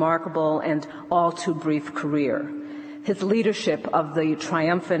his remarkable and all too brief career. his leadership of the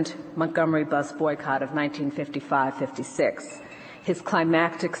triumphant Montgomery bus boycott of 1955-56, his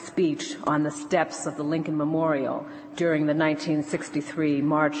climactic speech on the steps of the Lincoln Memorial during the 1963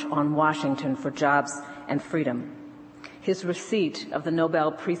 March on Washington for Jobs and Freedom, his receipt of the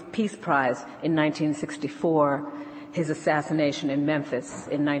Nobel Peace Prize in 1964, his assassination in Memphis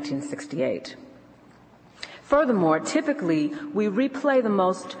in 1968. Furthermore, typically, we replay the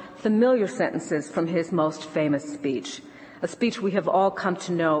most familiar sentences from his most famous speech, a speech we have all come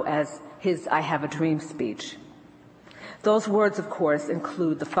to know as his I Have a Dream speech. Those words, of course,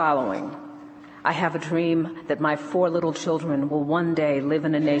 include the following: I have a dream that my 4 little children will one day live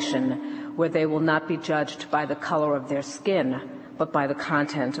in a nation where they will not be judged by the color of their skin, but by the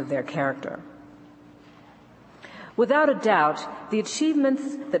content of their character. Without a doubt, the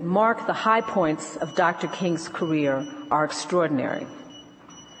achievements that mark the high points of Dr. King's career are extraordinary.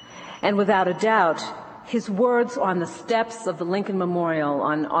 And without a doubt, his words on the steps of the Lincoln Memorial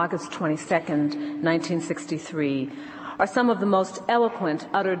on August 22nd, 1963, are some of the most eloquent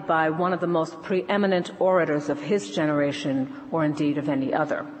uttered by one of the most preeminent orators of his generation, or indeed of any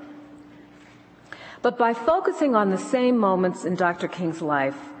other. But by focusing on the same moments in Dr. King's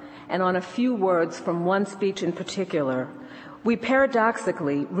life, and on a few words from one speech in particular, we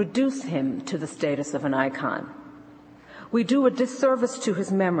paradoxically reduce him to the status of an icon. We do a disservice to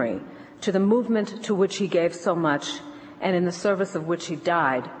his memory, to the movement to which he gave so much, and in the service of which he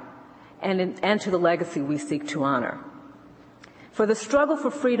died, and to the legacy we seek to honor. For the struggle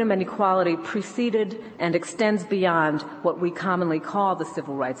for freedom and equality preceded and extends beyond what we commonly call the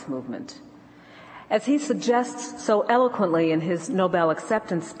civil rights movement. As he suggests so eloquently in his Nobel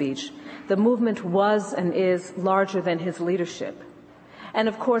acceptance speech, the movement was and is larger than his leadership. And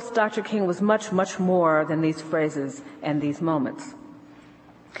of course, Dr. King was much, much more than these phrases and these moments.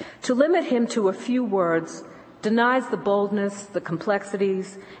 To limit him to a few words denies the boldness, the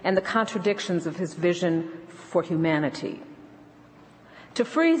complexities, and the contradictions of his vision for humanity. To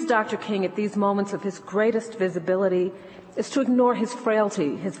freeze Dr. King at these moments of his greatest visibility is to ignore his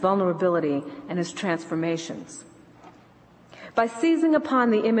frailty, his vulnerability, and his transformations. By seizing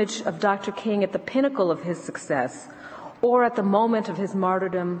upon the image of Dr. King at the pinnacle of his success, or at the moment of his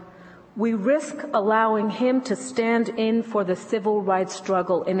martyrdom, we risk allowing him to stand in for the civil rights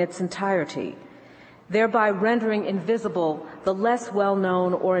struggle in its entirety, thereby rendering invisible the less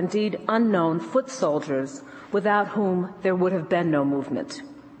well-known or indeed unknown foot soldiers without whom there would have been no movement.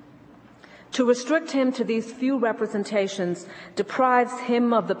 To restrict him to these few representations deprives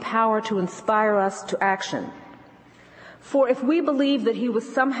him of the power to inspire us to action. For if we believe that he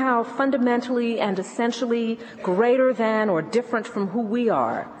was somehow fundamentally and essentially greater than or different from who we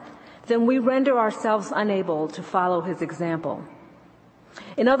are, then we render ourselves unable to follow his example.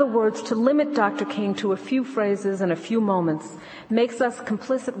 In other words, to limit Dr. King to a few phrases and a few moments makes us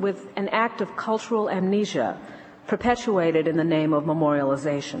complicit with an act of cultural amnesia perpetuated in the name of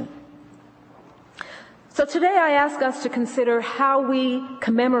memorialization. So today I ask us to consider how we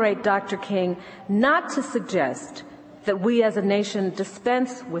commemorate Dr. King, not to suggest that we as a nation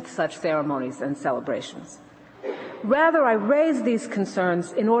dispense with such ceremonies and celebrations. Rather, I raise these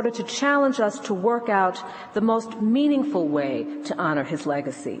concerns in order to challenge us to work out the most meaningful way to honor his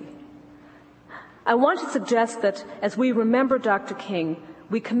legacy. I want to suggest that as we remember Dr. King,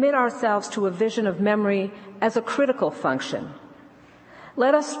 we commit ourselves to a vision of memory as a critical function.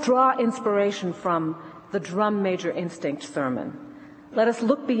 Let us draw inspiration from the drum major instinct sermon. Let us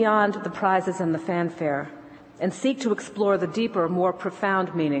look beyond the prizes and the fanfare and seek to explore the deeper, more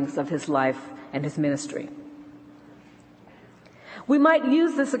profound meanings of his life and his ministry. We might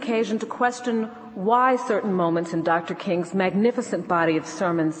use this occasion to question why certain moments in Dr. King's magnificent body of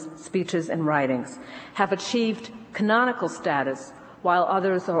sermons, speeches, and writings have achieved canonical status while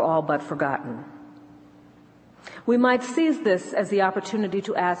others are all but forgotten. We might seize this as the opportunity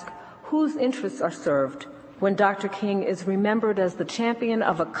to ask whose interests are served when Dr. King is remembered as the champion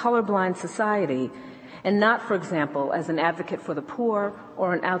of a colorblind society and not, for example, as an advocate for the poor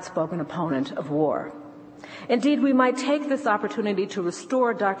or an outspoken opponent of war. Indeed, we might take this opportunity to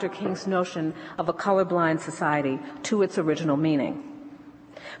restore Dr. King's notion of a colorblind society to its original meaning.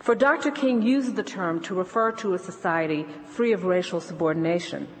 For Dr. King used the term to refer to a society free of racial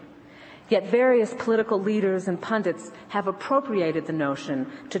subordination. Yet various political leaders and pundits have appropriated the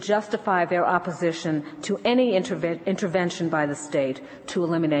notion to justify their opposition to any intervention by the state to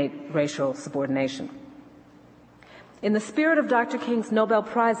eliminate racial subordination. In the spirit of Dr. King's Nobel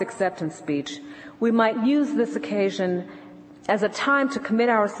Prize acceptance speech, we might use this occasion as a time to commit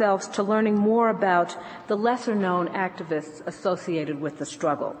ourselves to learning more about the lesser-known activists associated with the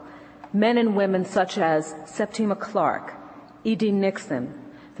struggle, Men and women such as Septima Clark, E.D. Nixon,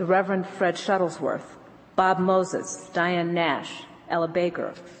 the Reverend Fred Shuttlesworth, Bob Moses, Diane Nash, Ella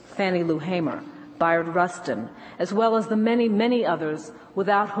Baker, Fannie Lou Hamer, Bayard Rustin, as well as the many, many others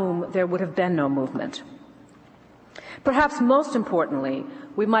without whom there would have been no movement. Perhaps most importantly,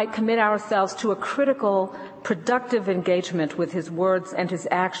 we might commit ourselves to a critical, productive engagement with his words and his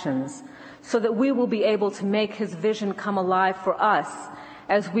actions so that we will be able to make his vision come alive for us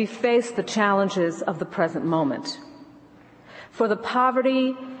as we face the challenges of the present moment. For the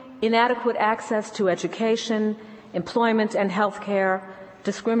poverty, inadequate access to education, employment and health care,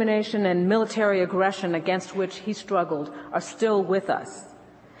 discrimination and military aggression against which he struggled are still with us.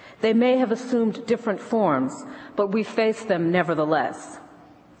 They may have assumed different forms, but we face them nevertheless.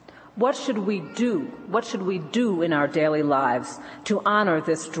 What should we do? What should we do in our daily lives to honor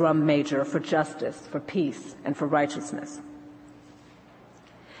this drum major for justice, for peace, and for righteousness?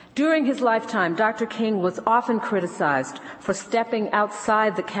 During his lifetime, Dr. King was often criticized for stepping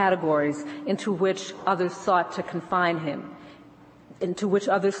outside the categories into which others sought to confine him,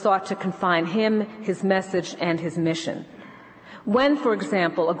 his message, and his mission. When, for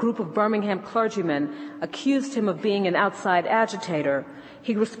example, a group of Birmingham clergymen accused him of being an outside agitator,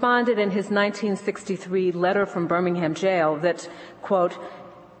 he responded in his 1963 letter from Birmingham jail that, quote,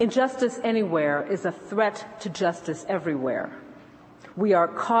 "Injustice anywhere is a threat to justice everywhere. We are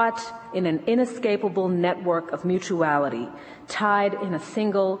caught in an inescapable network of mutuality, tied in a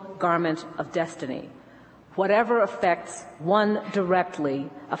single garment of destiny. Whatever affects one directly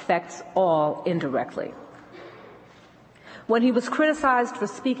affects all indirectly." When he was criticized for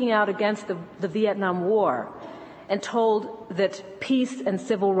speaking out against the Vietnam War and told that peace and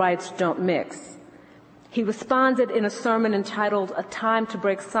civil rights don't mix, he responded in a sermon entitled "A Time to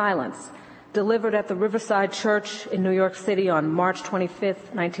Break Silence," delivered at the Riverside Church in New York City on March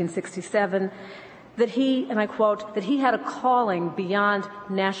 25, 1967, that he, and I quote, that he had a calling beyond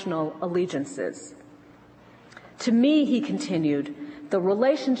national allegiances. To me, he continued, the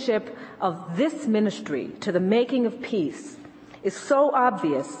relationship of this ministry to the making of peace is so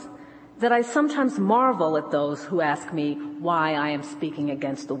obvious that I sometimes marvel at those who ask me why I am speaking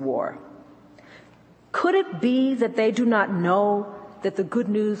against the war. Could it be that they do not know that the good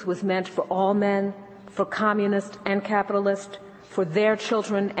news was meant for all men, for communist and capitalist, for their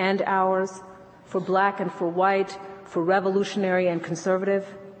children and ours, for black and for white, for revolutionary and conservative?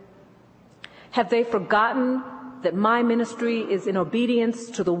 Have they forgotten that my ministry is in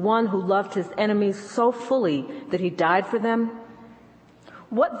obedience to the one who loved his enemies so fully that he died for them?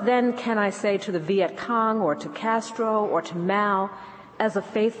 What then can I say to the Viet Cong or to Castro or to Mao as a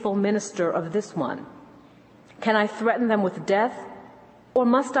faithful minister of this one? Can I threaten them with death, or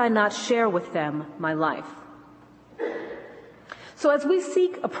must I not share with them my life? So as we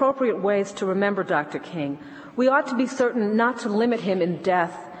seek appropriate ways to remember Dr. King, we ought to be certain not to limit him in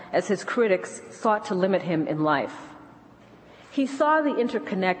death as his critics sought to limit him in life. He saw the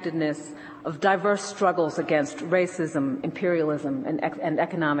interconnectedness of diverse struggles against racism, imperialism, and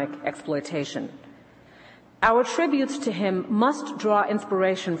economic exploitation. Our tributes to him must draw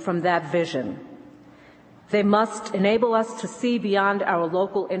inspiration from that vision. They must enable us to see beyond our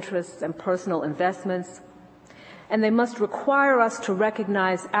local interests and personal investments, and they must require us to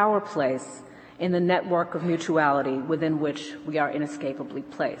recognize our place in the network of mutuality within which we are inescapably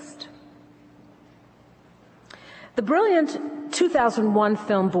placed. The brilliant 2001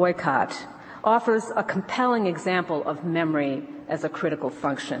 film Boycott offers a compelling example of memory as a critical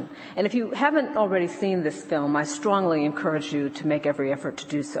function. And if you haven't already seen this film, I strongly encourage you to make every effort to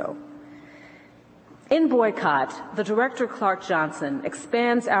do so. In Boycott, the director Clark Johnson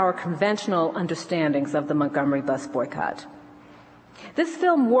expands our conventional understandings of the Montgomery bus boycott. This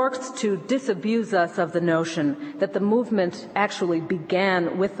film works to disabuse us of the notion that the movement actually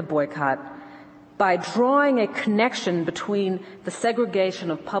began with the boycott by drawing a connection between the segregation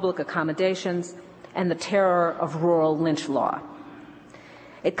of public accommodations and the terror of rural lynch law.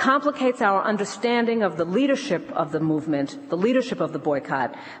 It complicates our understanding of the leadership of the movement, the leadership of the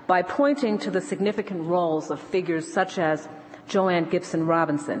boycott, by pointing to the significant roles of figures such as Joanne Gibson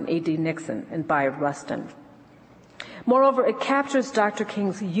Robinson, E.D. Nixon, and Bayard Rustin. Moreover, it captures Dr.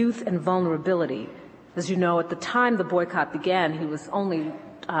 King's youth and vulnerability. As you know, at the time the boycott began, he was only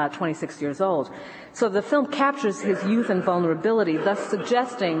 26 years old. So the film captures his youth and vulnerability, thus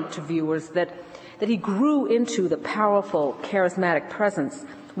suggesting to viewers that he grew into the powerful, charismatic presence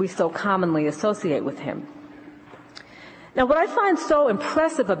we so commonly associate with him. Now, what I find so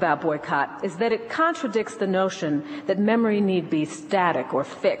impressive about Boycott is that it contradicts the notion that memory need be static or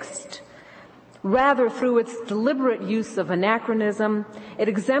fixed. Rather, through its deliberate use of anachronism, it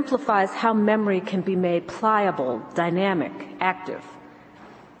exemplifies how memory can be made pliable, dynamic, active.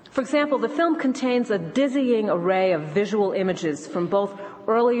 For example, the film contains a dizzying array of visual images from both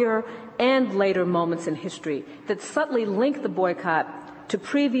earlier and later moments in history that subtly link the boycott to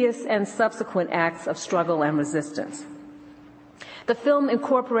previous and subsequent acts of struggle and resistance. The film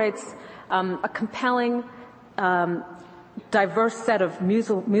incorporates a compelling, diverse set of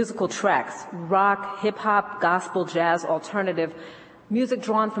musical tracks: rock, hip-hop, gospel, jazz, alternative, music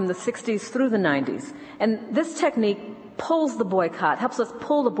drawn from the 60s through the 90s. And this technique helps us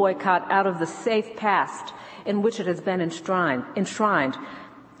pull the boycott out of the safe past in which it has been enshrined.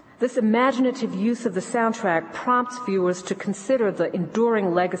 This imaginative use of the soundtrack prompts viewers to consider the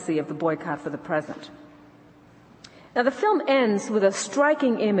enduring legacy of the boycott for the present. Now, the film ends with a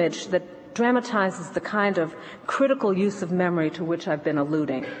striking image that dramatizes the kind of critical use of memory to which I've been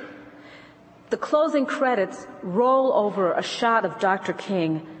alluding. The closing credits roll over a shot of Dr.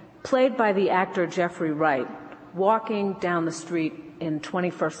 King, played by the actor Jeffrey Wright, walking down the street in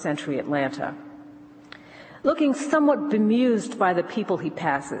 21st century Atlanta. Looking somewhat bemused by the people he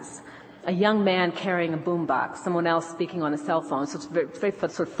passes, a young man carrying a boombox, someone else speaking on a cell phone. So it's very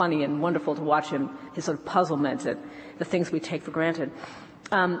sort of funny and wonderful to watch his sort of puzzlement at the things we take for granted.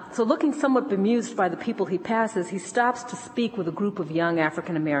 So looking somewhat bemused by the people he passes, he stops to speak with a group of young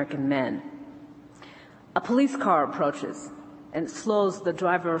African-American men. A police car approaches, and the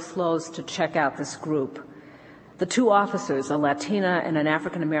driver slows to check out this group. The two officers, a Latina and an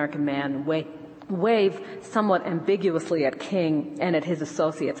African-American man, wave somewhat ambiguously at King and at his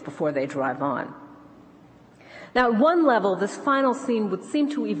associates before they drive on. Now, at one level, this final scene would seem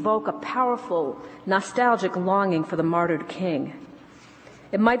to evoke a powerful, nostalgic longing for the martyred King.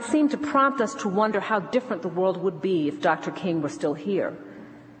 It might seem to prompt us to wonder how different the world would be if Dr. King were still here.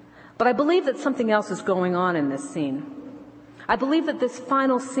 But I believe that something else is going on in this scene. I believe that this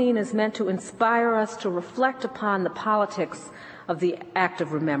final scene is meant to inspire us to reflect upon the politics of the act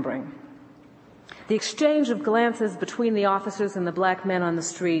of remembering. The exchange of glances between the officers and the black men on the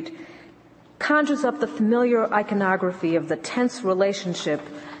street conjures up the familiar iconography of the tense relationship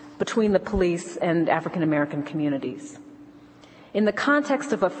between the police and African American communities. In the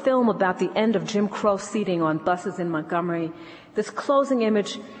context of a film about the end of Jim Crow seating on buses in Montgomery, this closing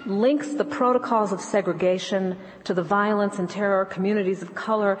image links the protocols of segregation to the violence and terror communities of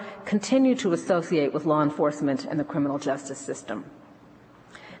color continue to associate with law enforcement and the criminal justice system.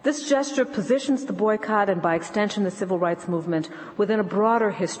 This gesture positions the boycott and, by extension, the civil rights movement within a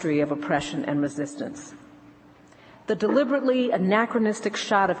broader history of oppression and resistance. The deliberately anachronistic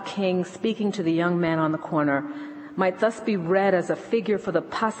shot of King speaking to the young man on the corner might thus be read as a figure for the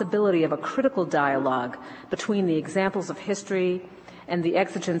possibility of a critical dialogue between the examples of history and the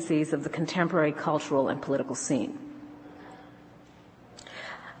exigencies of the contemporary cultural and political scene.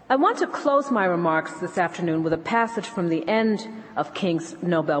 I want to close my remarks this afternoon with a passage from the end of King's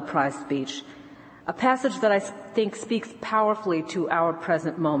Nobel Prize speech, a passage that I think speaks powerfully to our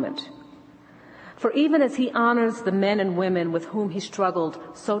present moment. For even as he honors the men and women with whom he struggled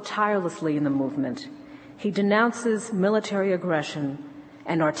so tirelessly in the movement, he denounces military aggression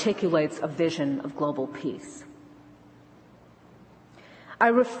and articulates a vision of global peace. I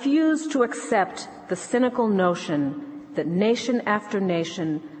refuse to accept the cynical notion that nation after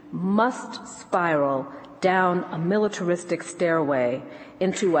nation must spiral down a militaristic stairway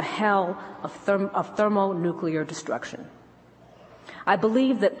into a hell of thermonuclear destruction. I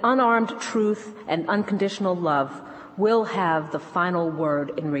believe that unarmed truth and unconditional love will have the final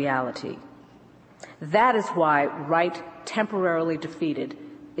word in reality. That is why right temporarily defeated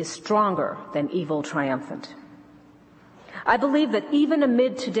is stronger than evil triumphant. I believe that even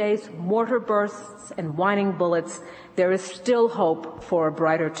amid today's mortar bursts and whining bullets, there is still hope for a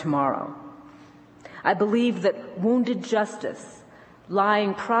brighter tomorrow. I believe that wounded justice,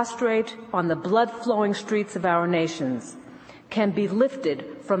 lying prostrate on the blood-flowing streets of our nations, can be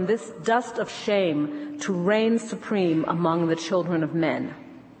lifted from this dust of shame to reign supreme among the children of men.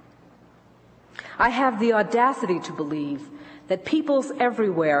 I have the audacity to believe that peoples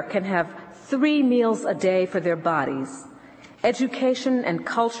everywhere can have 3 meals a day for their bodies, education and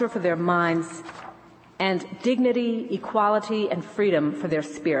culture for their minds, and dignity, equality, and freedom for their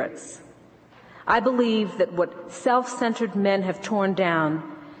spirits. I believe that what self-centered men have torn down,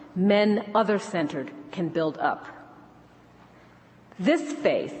 men other-centered can build up. This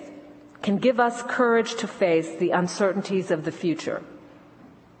faith can give us courage to face the uncertainties of the future.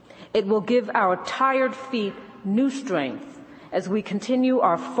 It will give our tired feet new strength as we continue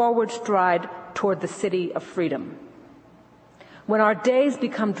our forward stride toward the city of freedom. when our days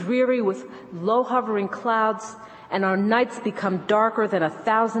become dreary with low hovering clouds and our nights become darker than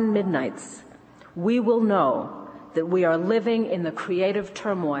 1,000 midnights, we will know that we are living in the creative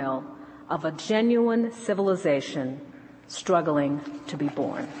turmoil of a genuine civilization struggling to be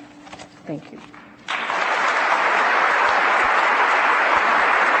born. Thank you.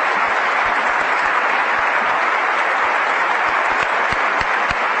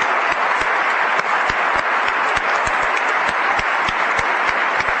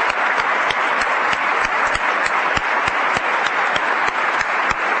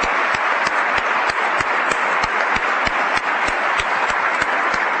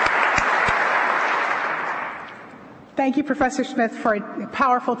 Thank you, Professor Smith, for a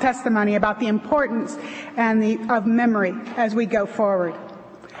powerful testimony about the importance of memory as we go forward.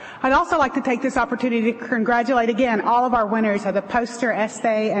 I'd also like to take this opportunity to congratulate again all of our winners of the poster,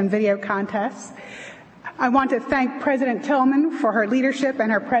 essay, and video contests. I want to thank President Tillman for her leadership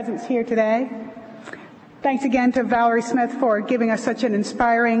and her presence here today. Thanks again to Valerie Smith for giving us such an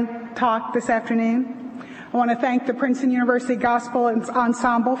inspiring talk this afternoon. I want to thank the Princeton University Gospel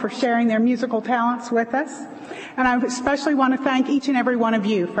Ensemble for sharing their musical talents with us. And I especially want to thank each and every one of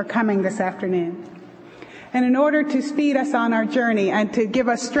you for coming this afternoon. And in order to speed us on our journey and to give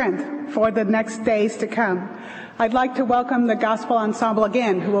us strength for the next days to come, I'd like to welcome the Gospel Ensemble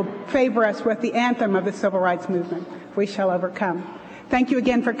again, who will favor us with the anthem of the Civil Rights Movement, We Shall Overcome. Thank you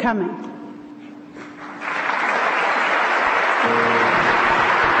again for coming.